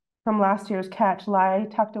over from last year's catch lie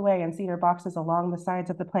tucked away in cedar boxes along the sides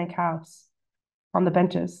of the plank house, on the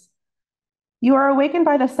benches. You are awakened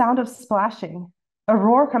by the sound of splashing. A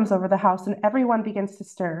roar comes over the house and everyone begins to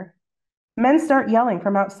stir. Men start yelling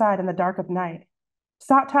from outside in the dark of night.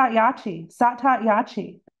 Satat Yachi, Satat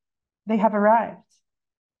Yachi. They have arrived.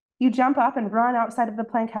 You jump up and run outside of the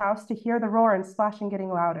plank house to hear the roar and splashing getting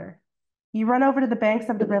louder. You run over to the banks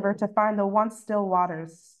of the river to find the once still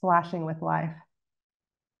waters splashing with life.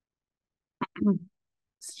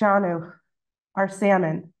 Shanu, our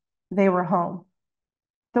salmon, they were home.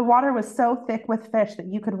 The water was so thick with fish that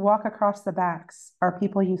you could walk across the backs, our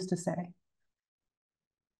people used to say.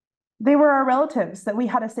 They were our relatives that we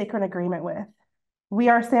had a sacred agreement with. We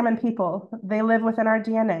are salmon people. They live within our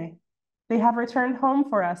DNA. They have returned home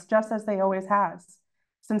for us just as they always has,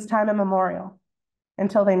 since time immemorial,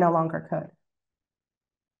 until they no longer could.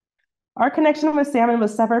 Our connection with salmon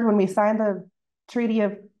was severed when we signed the Treaty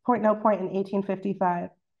of Point No Point in 1855.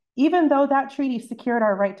 Even though that treaty secured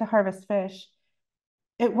our right to harvest fish,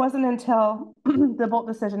 it wasn't until the Bolt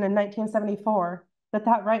decision in 1974 that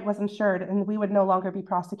that right was ensured and we would no longer be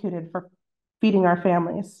prosecuted for feeding our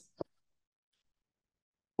families.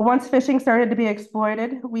 Once fishing started to be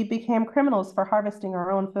exploited, we became criminals for harvesting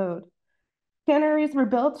our own food. Canneries were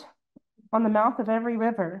built on the mouth of every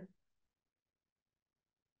river.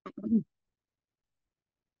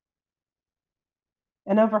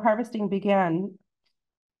 And overharvesting began.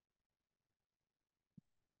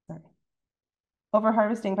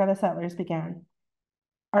 Overharvesting by the settlers began.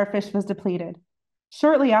 Our fish was depleted.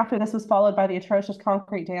 Shortly after, this was followed by the atrocious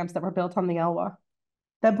concrete dams that were built on the Elwha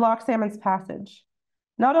that blocked salmon's passage.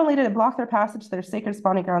 Not only did it block their passage to their sacred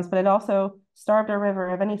spawning grounds, but it also starved our river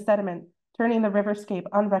of any sediment, turning the riverscape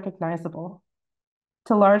unrecognizable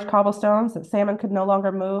to large cobblestones that salmon could no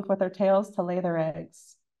longer move with their tails to lay their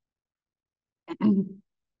eggs.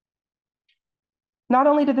 Not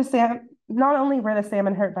only were the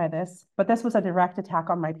salmon hurt by this, but this was a direct attack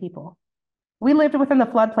on my people. We lived within the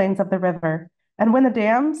floodplains of the river, and when the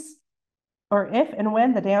dams, or if and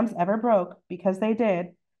when the dams ever broke, because they did,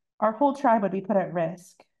 our whole tribe would be put at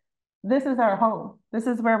risk. This is our home. This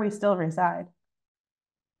is where we still reside.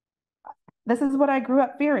 This is what I grew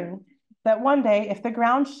up fearing, that one day, if the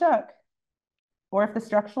ground shook, or if the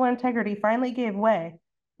structural integrity finally gave way,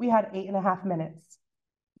 we had 8.5 minutes.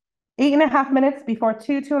 8.5 minutes before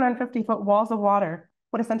 250-foot walls of water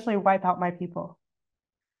would essentially wipe out my people.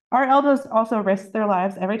 Our elders also risked their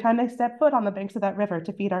lives every time they stepped foot on the banks of that river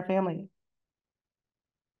to feed our family.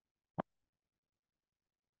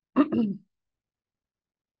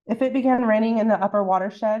 If it began raining in the upper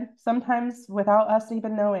watershed, sometimes without us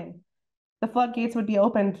even knowing, the floodgates would be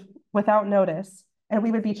opened without notice, and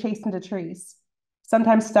we would be chased into trees,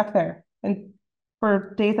 sometimes stuck there and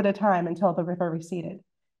for days at a time until the river receded.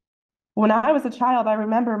 When I was a child, I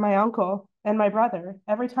remember my uncle and my brother,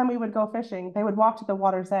 every time we would go fishing, they would walk to the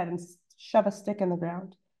water's edge and shove a stick in the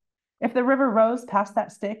ground. If the river rose past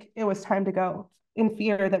that stick, it was time to go, in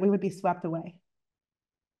fear that we would be swept away.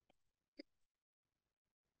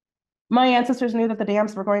 My ancestors knew that the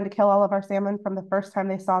dams were going to kill all of our salmon from the first time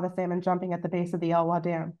they saw the salmon jumping at the base of the Elwha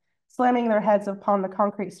Dam, slamming their heads upon the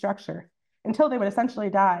concrete structure, until they would essentially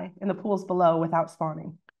die in the pools below without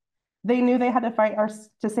spawning. They knew they had to fight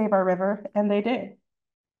to save our river, and they did.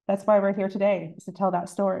 That's why we're here today, is to tell that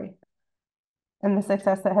story and the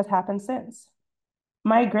success that has happened since.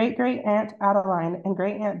 My great-great-aunt Adeline and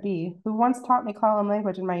great-aunt Bee, who once taught me Klallam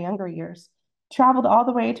language in my younger years, traveled all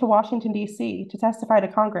the way to Washington, D.C. to testify to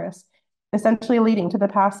Congress, essentially leading to the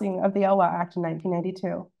passing of the Elwha Act in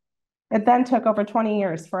 1992. It then took over 20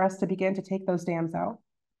 years for us to begin to take those dams out.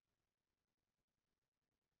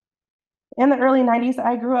 In the early 90s,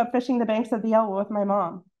 I grew up fishing the banks of the Elwha with my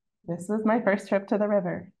mom. This was my first trip to the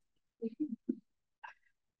river.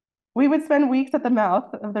 We would spend weeks at the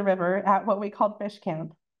mouth of the river at what we called fish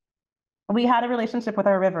camp. We had a relationship with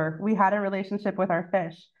our river. We had a relationship with our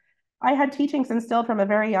fish. I had teachings instilled from a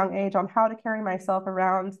very young age on how to carry myself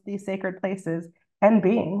around these sacred places and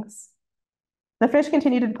beings. The fish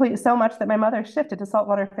continued to deplete so much that my mother shifted to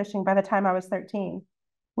saltwater fishing by the time I was 13.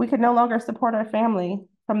 We could no longer support our family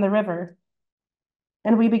from the river,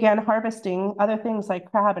 and we began harvesting other things like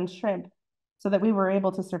crab and shrimp so that we were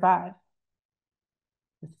able to survive.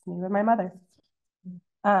 This is me with my mother.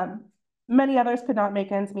 Many others could not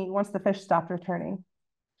make ends meet once the fish stopped returning.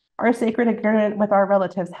 Our sacred agreement with our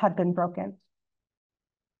relatives had been broken.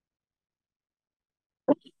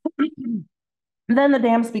 Then the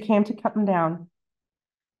dams began to come down.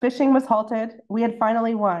 Fishing was halted. We had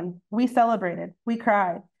finally won. We celebrated. We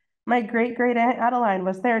cried. My great-great-aunt Adeline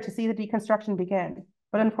was there to see the deconstruction begin,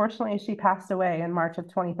 but unfortunately she passed away in March of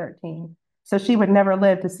 2013, so she would never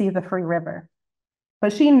live to see the free river.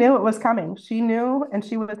 But she knew it was coming. She knew, and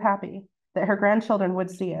she was happy that her grandchildren would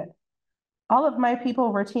see it. All of my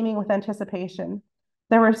people were teeming with anticipation.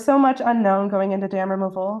 There was so much unknown going into dam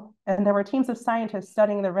removal, and there were teams of scientists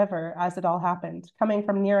studying the river as it all happened, coming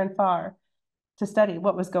from near and far to study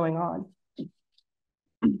what was going on.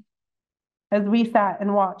 As we sat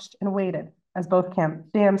and watched and waited as both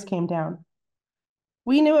dams came down.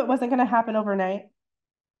 We knew it wasn't going to happen overnight,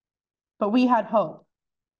 but we had hope.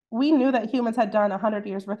 We knew that humans had done 100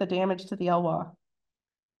 years worth of damage to the Elwha.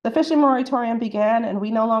 The fishing moratorium began, and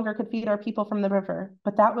we no longer could feed our people from the river,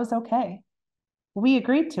 but that was okay. We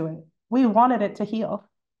agreed to it. We wanted it to heal.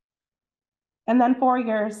 And then 4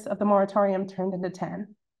 years of the moratorium turned into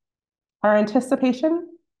 10. Our anticipation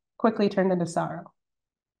quickly turned into sorrow.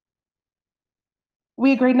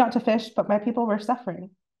 We agreed not to fish, but my people were suffering.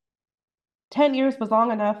 10 years was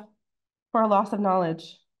long enough for a loss of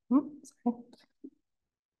knowledge.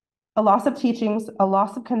 A loss of teachings, a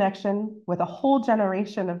loss of connection with a whole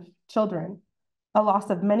generation of children, a loss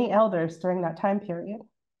of many elders during that time period.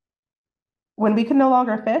 When we could no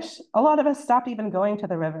longer fish, a lot of us stopped even going to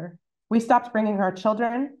the river. We stopped bringing our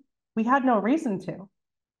children. We had no reason to.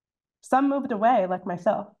 Some moved away, like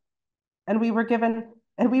myself, and we were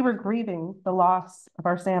grieving the loss of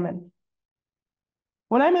our salmon.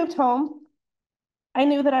 When I moved home, in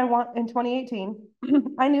 2018,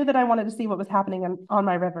 I knew that I wanted to see what was happening on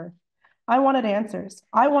my river. I wanted answers.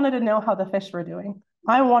 I wanted to know how the fish were doing.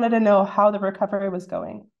 I wanted to know how the recovery was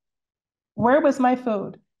going. Where was my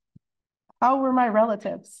food? How were my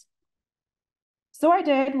relatives? So I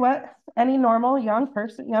did what any normal young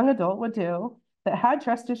adult would do that had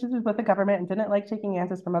trust issues with the government and didn't like taking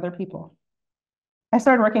answers from other people. I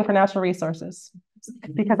started working for natural resources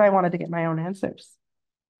because I wanted to get my own answers.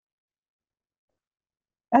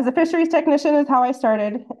 As a fisheries technician is how I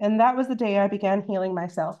started, and that was the day I began healing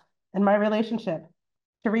myself and my relationship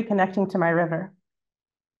to reconnecting to my river.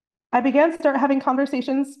 I began to start having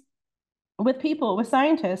conversations with people, with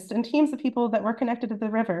scientists and teams of people that were connected to the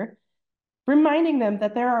river, reminding them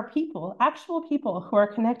that there are people, actual people who are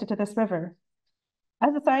connected to this river.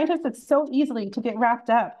 As a scientist, it's so easy to get wrapped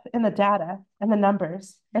up in the data and the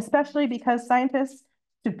numbers, especially because scientists,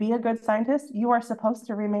 to be a good scientist, you are supposed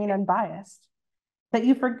to remain unbiased, that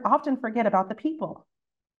you often forget about the people.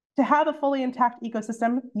 To have a fully intact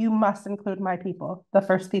ecosystem, you must include my people, the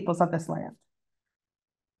first peoples of this land,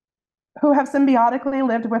 who have symbiotically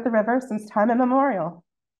lived with the river since time immemorial.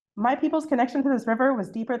 My people's connection to this river was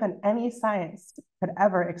deeper than any science could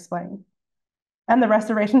ever explain. And the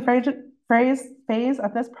restoration phase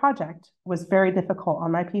of this project was very difficult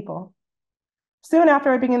on my people. Soon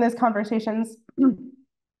after I began these conversations,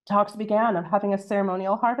 talks began of having a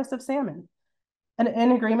ceremonial harvest of salmon. And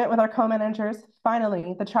in agreement with our co-managers,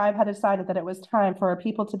 finally, the tribe had decided that it was time for our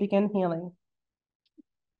people to begin healing.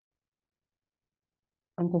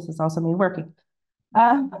 And this is also me working.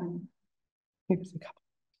 Here's a couple.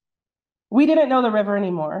 We didn't know the river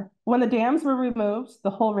anymore. When the dams were removed,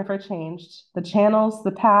 the whole river changed. The channels,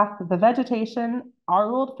 the path, the vegetation, our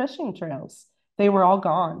old fishing trails, they were all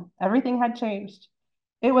gone. Everything had changed.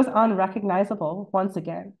 It was unrecognizable once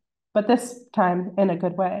again, but this time in a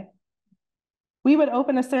good way. We would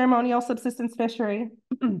open a ceremonial subsistence fishery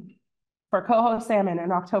for coho salmon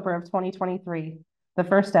in October of 2023, the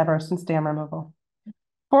first ever since dam removal.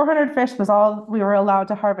 400 fish was all we were allowed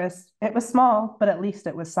to harvest. It was small, but at least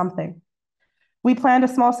it was something. We planned a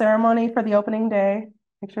small ceremony for the opening day,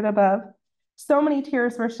 pictured above. So many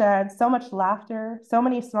tears were shed, so much laughter, so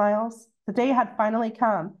many smiles. The day had finally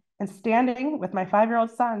come, and standing with my 5-year-old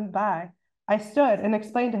son by, I stood and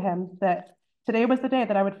explained to him that today was the day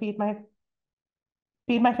that I would feed my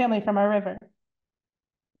feed my family from our river.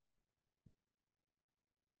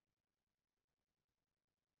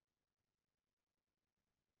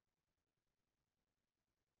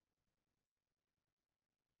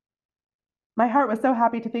 My heart was so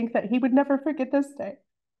happy to think that he would never forget this day.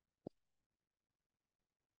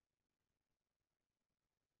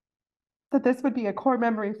 That this would be a core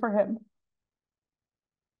memory for him.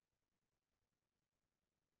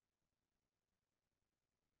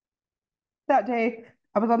 That day,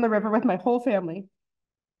 I was on the river with my whole family.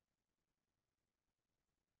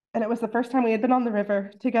 And it was the first time we had been on the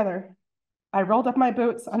river together. I rolled up my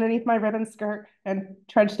boots underneath my ribbon skirt and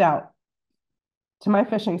trudged out to my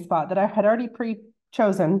fishing spot that I had already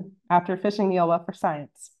pre-chosen after fishing the Elwha for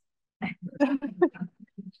science.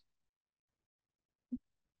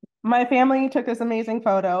 My family took this amazing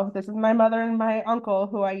photo. This is my mother and my uncle,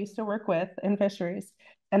 who I used to work with in fisheries,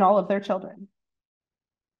 and all of their children.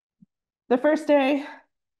 The first day,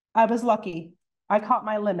 I was lucky. I caught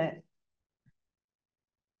my limit,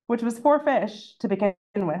 which was 4 fish to begin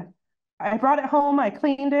with. I brought it home, I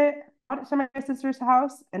cleaned it, brought it to my sister's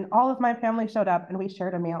house, and all of my family showed up and we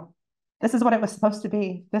shared a meal. This is what it was supposed to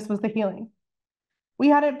be. This was the healing. We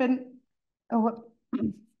had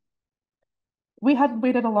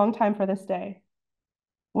waited a long time for this day.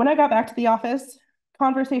 When I got back to the office,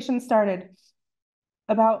 conversations started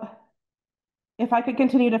about if I could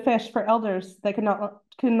continue to fish for elders that could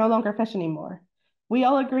no longer fish anymore. We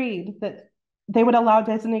all agreed that they would allow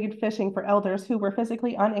designated fishing for elders who were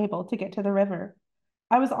physically unable to get to the river.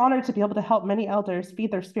 I was honored to be able to help many elders feed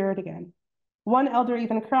their spirit again. One elder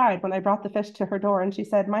even cried when I brought the fish to her door, and she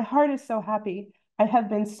said, "My heart is so happy. I have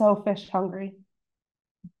been so fish hungry."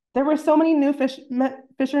 There were so many new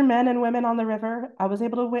fishermen and women on the river. I was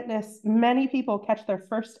able to witness many people catch their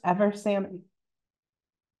first ever salmon.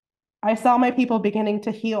 I saw my people beginning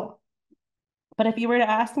to heal. But if you were to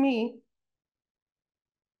ask me,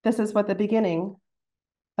 this is what the beginning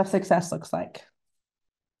of success looks like.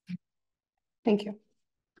 Thank you.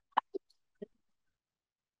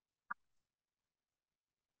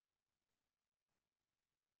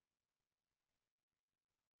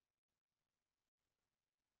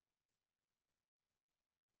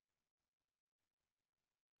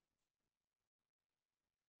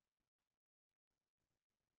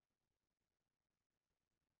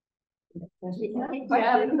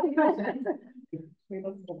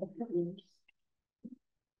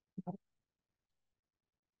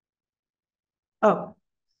 Oh,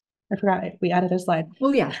 I forgot it. We added a slide.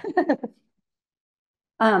 Oh, yeah.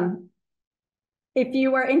 If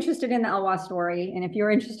you are interested in the Elwha story, and if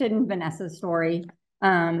you're interested in Vanessa's story,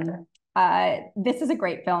 this is a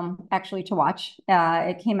great film actually to watch.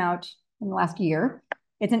 It came out in the last year.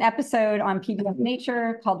 It's an episode on PBS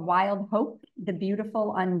Nature called Wild Hope, The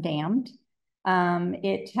Beautiful Undammed.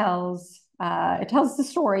 It tells the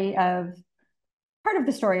story of part of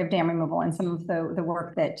the story of dam removal and some of the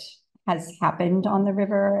work that has happened on the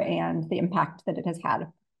river and the impact that it has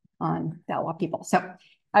had on the Elwha people. So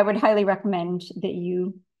I would highly recommend that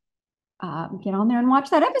you get on there and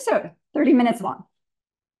watch that episode, 30 minutes long.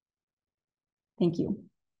 Thank you.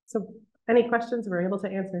 So any questions we're able to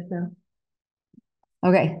answer now?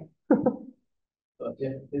 Okay. Yeah.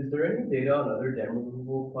 Is there any data on other dam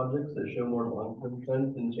removal projects that show more long-term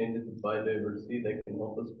trends and changes in biodiversity that can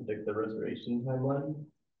help us predict the restoration timeline?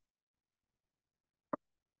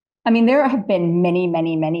 I mean, there have been many,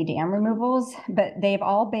 many, many dam removals, but they've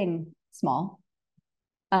all been small.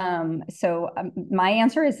 My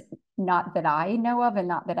answer is not that I know of and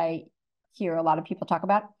not that I hear a lot of people talk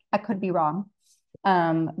about. I could be wrong,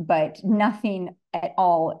 but nothing at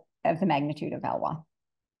all of the magnitude of Elwha.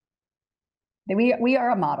 We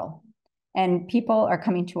are a model, and people are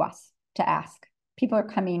coming to us to ask. People are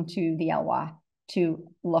coming to the Elwha to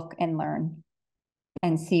look and learn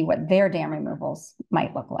and see what their dam removals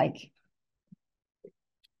might look like.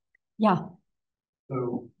 Yeah.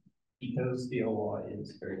 So because the Elwha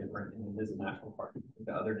is very different and it is a national park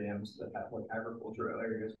to other dams that have like agricultural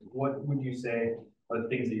areas, what would you say are the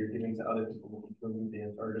things that you're giving to other people to remove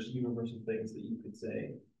dams, or just universal things that you could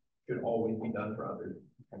say should always be done for other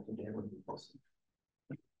types of dam removals?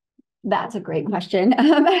 That's a great question.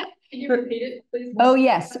 Can you repeat it, please? Oh,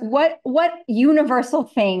 yes. What universal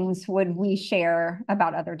things would we share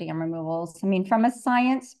about other dam removals? I mean, from a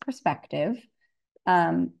science perspective,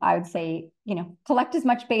 I would say, collect as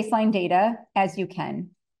much baseline data as you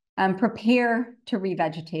can. Prepare to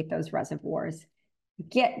revegetate those reservoirs.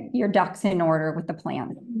 Get your ducks in order with the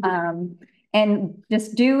plan. And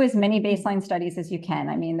just do as many baseline studies as you can.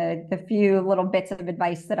 I mean, the few little bits of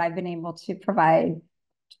advice that I've been able to provide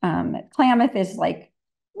Klamath is like,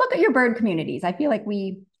 look at your bird communities. I feel like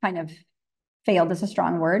we kind of failed is a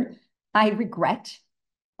strong word. I regret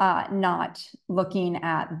not looking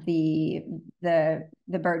at the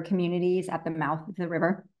bird communities at the mouth of the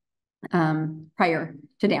river prior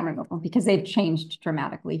to dam removal, because they've changed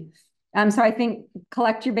dramatically. So I think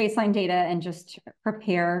collect your baseline data and just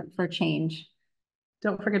prepare for change.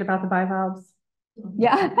 Don't forget about the bivalves.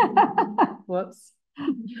 Yeah. Whoops.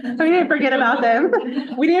 We didn't forget about them.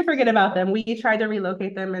 We didn't forget about them. We tried to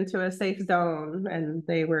relocate them into a safe zone, and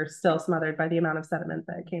they were still smothered by the amount of sediment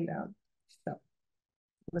that came down. So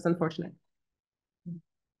it was unfortunate.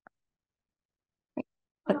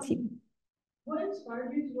 Let's see. What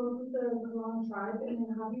inspired you to work with the Klallam Tribe, and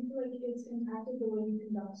how do you feel like it's impacted the way you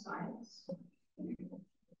conduct science?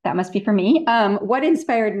 That must be for me. What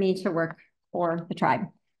inspired me to work for the tribe?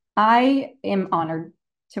 I am honored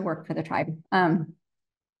to work for the tribe.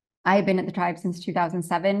 I've been at the tribe since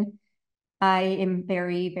 2007. I am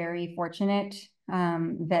very, very fortunate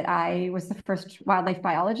that I was the first wildlife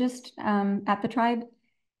biologist at the tribe,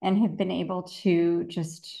 and have been able to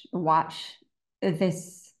just watch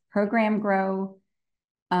this program grow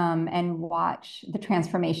and watch the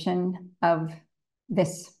transformation of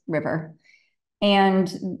this river.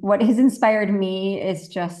 And what has inspired me is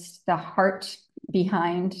just the heart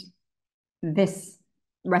behind this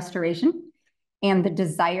restoration and the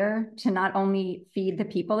desire to not only feed the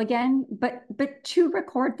people again, but to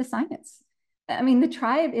record the science. I mean, the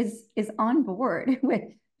tribe is on board with,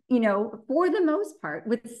 for the most part,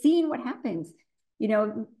 with seeing what happens.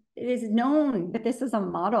 It is known that this is a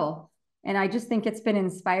model. And I just think it's been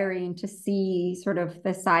inspiring to see sort of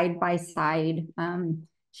the side-by-side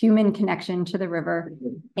human connection to the river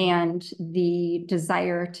and the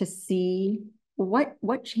desire to see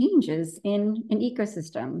what changes in an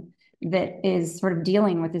ecosystem that is sort of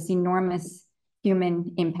dealing with this enormous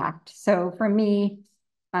human impact. So for me,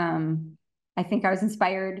 I think I was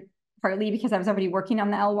inspired partly because I was already working on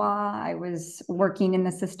the Elwha. I was working in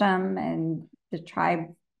the system, and the tribe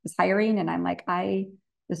was hiring, and I'm like,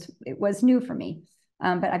 it was new for me.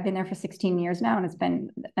 But I've been there for 16 years now, and it's been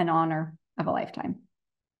an honor of a lifetime.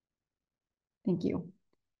 Thank you.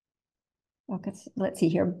 Okay, let's see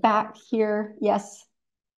here. Back here, yes.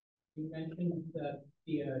 You mentioned that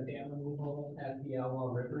the dam removal at the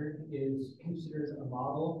Elwha River is considered a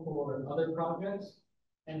model for other projects.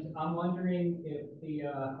 And I'm wondering if the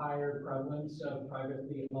higher prevalence of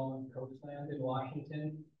privately owned coastland in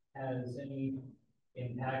Washington has any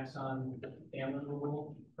impacts on dam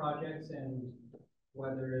removal projects, and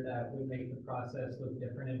whether that would make the process look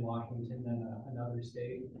different in Washington than another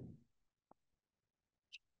state.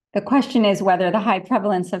 The question is whether the high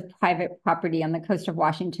prevalence of private property on the coast of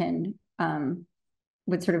Washington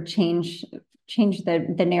would sort of change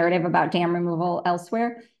the narrative about dam removal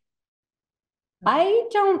elsewhere. I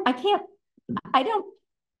don't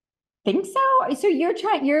think so. So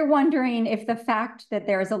you're wondering if the fact that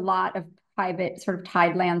there's a lot of private sort of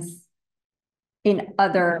tidelands in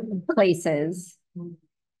other places.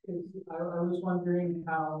 I was wondering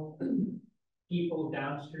how people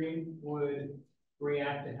downstream would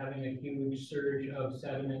react to having a huge surge of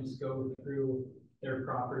sediments go through their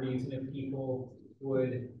properties, and if people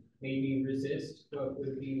would maybe resist what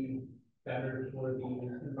would be better for the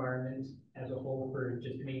environment as a whole for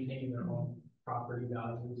just maintaining their own property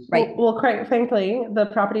values. Right. Well, quite frankly, the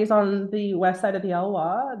properties on the west side of the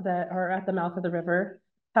Elwha that are at the mouth of the river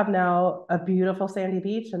have now a beautiful sandy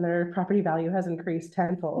beach, and their property value has increased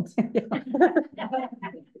tenfold.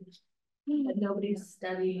 Nobody's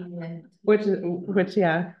studying it. Which is,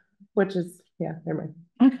 never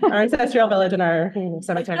mind. Our ancestral village and our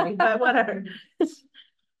cemetery, but whatever.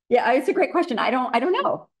 Yeah, it's a great question. I don't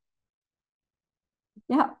know.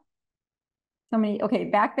 Yeah. Somebody, okay,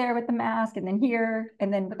 back there with the mask, and then here,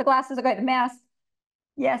 and then with the glasses. Okay, the mask.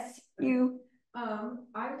 Yes, you. I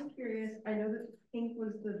was curious. I know that pink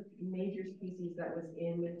was the major species that was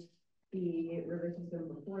in the river system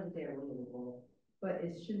before the dam removal, but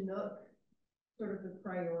is Chinook sort of the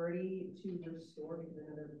priority to restore, because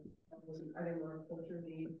I know are there more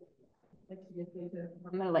culturally significant to?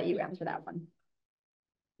 I'm going to let you answer that one.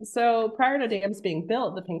 So prior to dams being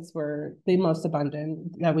built, the pinks were the most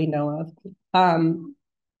abundant that we know of.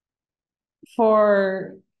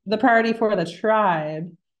 For the priority for the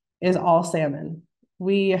tribe is all salmon.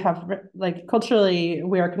 We have, like, culturally,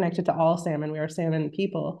 we are connected to all salmon. We are salmon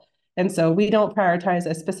people. And so we don't prioritize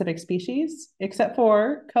a specific species, except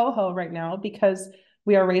for coho right now, because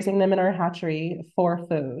we are raising them in our hatchery for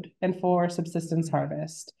food and for subsistence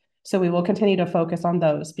harvest. So we will continue to focus on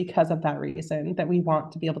those because of that reason, that we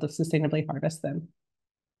want to be able to sustainably harvest them.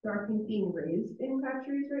 are pink being raised in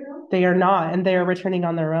hatcheries right now? They are not, and they are returning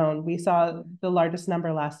on their own. We saw the largest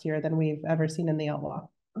number last year than we've ever seen in the Elwha.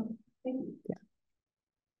 Thank you.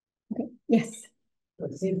 Okay. Yes.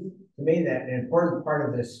 It seems to me that an important part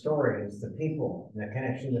of this story is the people, the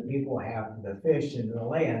connection the people have to the fish and the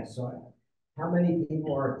land. So how many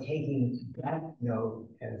people are taking that note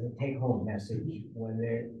as a take-home message when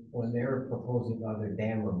they're proposing other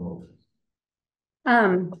dam removals?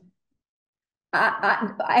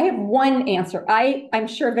 I have one answer. I'm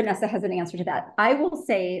sure Vanessa has an answer to that. I will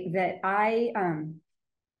say that I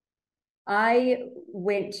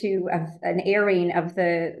went to an airing of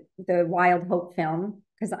the Wild Hope film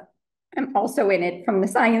because I'm also in it from the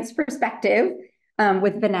science perspective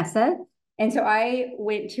with Vanessa. And so I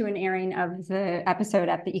went to an airing of the episode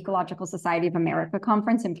at the Ecological Society of America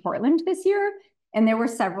conference in Portland this year. And there were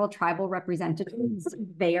several tribal representatives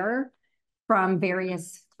there from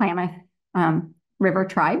various Klamath River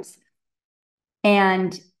tribes.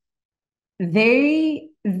 And the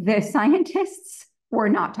scientists were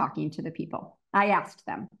not talking to the people. I asked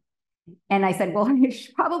them. And I said, well, you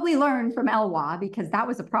should probably learn from Elwha because that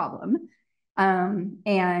was a problem.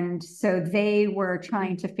 And so they were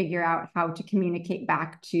trying to figure out how to communicate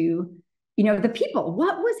back to, the people,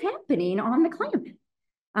 what was happening on the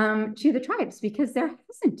Klamath to the tribes, because there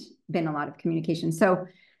hasn't been a lot of communication. So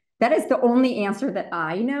that is the only answer that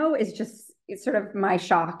I know, is just sort of my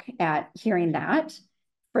shock at hearing that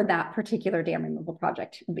for that particular dam removal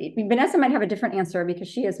project. Vanessa might have a different answer because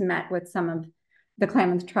she has met with some of the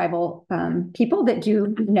Klamath tribal people that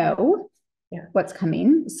do know what's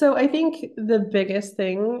coming. So I think the biggest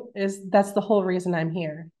thing is, that's the whole reason I'm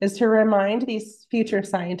here, is to remind these future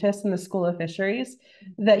scientists in the School of Fisheries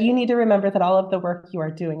that you need to remember that all of the work you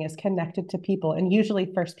are doing is connected to people, and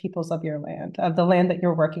usually First Peoples of your land, of the land that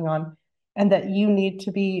you're working on, and that you need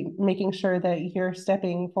to be making sure that you're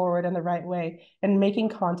stepping forward in the right way and making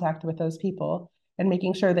contact with those people and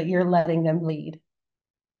making sure that you're letting them lead.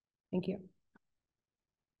 Thank you.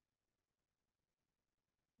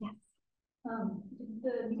 Did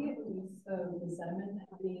the immediate release of the sediment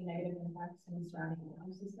have any negative impacts on the surrounding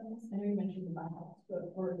ecosystems? I know you mentioned the biology,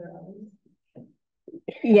 but were there others?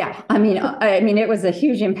 Yeah, I mean, it was a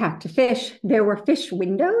huge impact to fish. There were fish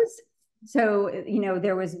windows. So,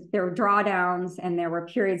 there were drawdowns, and there were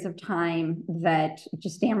periods of time that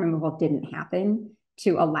just dam removal didn't happen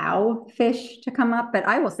to allow fish to come up. But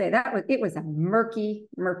I will say it was a murky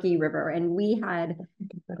river, and we had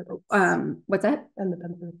what's that? And the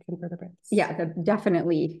benthic invertebrates. Yeah,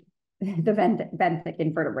 definitely the benthic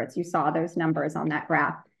invertebrates. You saw those numbers on that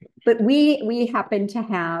graph. But we happened to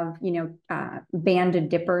have banded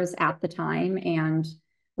dippers at the time and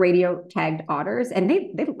radio tagged otters, and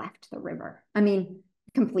they left the river. I mean,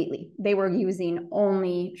 completely. They were using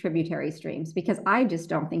only tributary streams because I just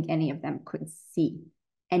don't think any of them could see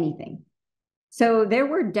anything. So there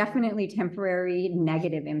were definitely temporary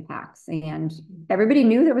negative impacts, and everybody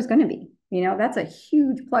knew there was going to be. That's a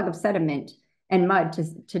huge plug of sediment and mud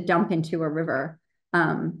to dump into a river,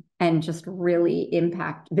 and just really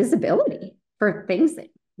impact visibility for things that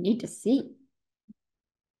you need to see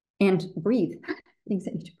and breathe. Things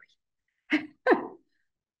that need to breathe.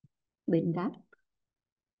 Linda?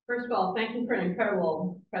 First of all, thank you for an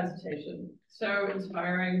incredible presentation. So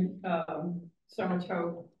inspiring, so much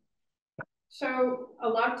hope. So a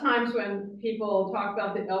lot of times when people talk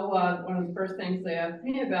about the Elwha, one of the first things they ask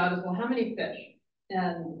me about is, well, how many fish?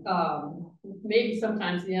 And maybe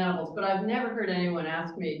sometimes the animals, but I've never heard anyone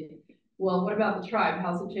ask me, well, what about the tribe?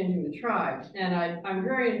 How's it changing the tribe? And I'm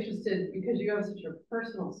very interested, because you have such a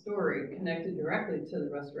personal story connected directly to the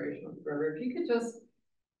restoration of the river. If you could just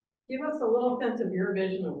give us a little sense of your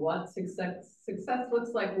vision of what success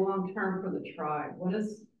looks like long-term for the tribe.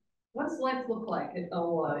 What's life look like at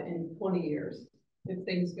Elwha in 20 years, if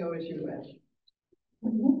things go as you wish?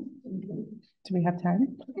 Do we have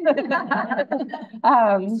time?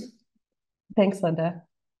 Thanks, Linda.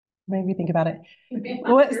 Made me think about it.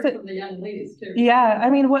 What's from the young ladies too? Yeah, I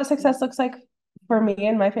mean, what success looks like for me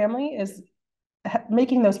and my family is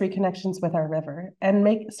making those reconnections with our river and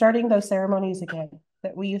starting those ceremonies again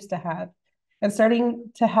that we used to have, and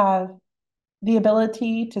starting to have the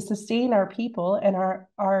ability to sustain our people and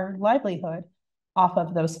our livelihood off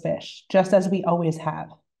of those fish, just as we always have,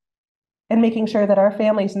 and making sure that our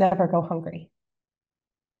families never go hungry.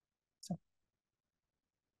 So.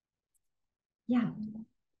 Yeah.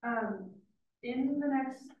 In the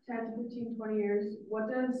next 10 to 15, 20 years, what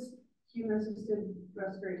does human-assisted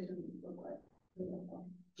restoration look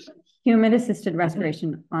like? Human-assisted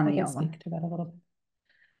restoration on the Elwha. Speak to that a little bit.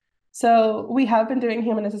 So we have been doing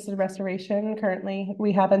human-assisted restoration currently.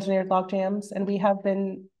 We have engineered log jams, and we have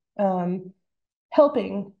been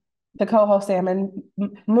helping the coho salmon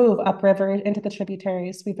move upriver into the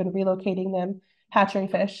tributaries. We've been relocating them, hatchery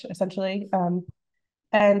fish, essentially.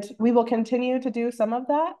 And we will continue to do some of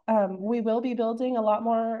that. We will be building a lot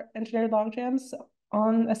more engineered log jams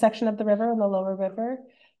on a section of the river, on the lower river.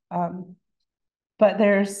 But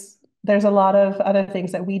there's a lot of other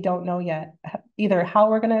things that we don't know yet, either how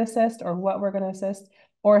we're going to assist or what we're going to assist,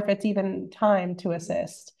 or if it's even time to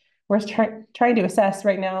assist. We're trying to assess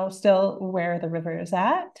right now still where the river is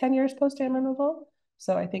at 10 years post-dam removal.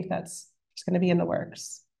 So I think that's going to be in the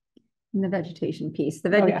works. And the vegetation piece,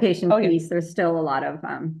 piece, there's still a lot of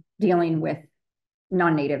dealing with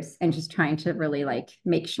non-natives and just trying to really like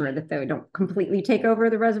make sure that they don't completely take over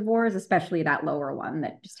the reservoirs, especially that lower one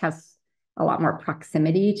that just has a lot more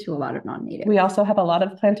proximity to a lot of non-natives. We also have a lot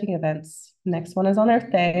of planting events. Next one is on Earth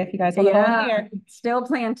Day, if you guys want to volunteer. Still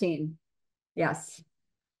planting. Yes.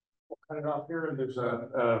 We'll cut it off here, and there's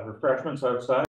refreshments outside.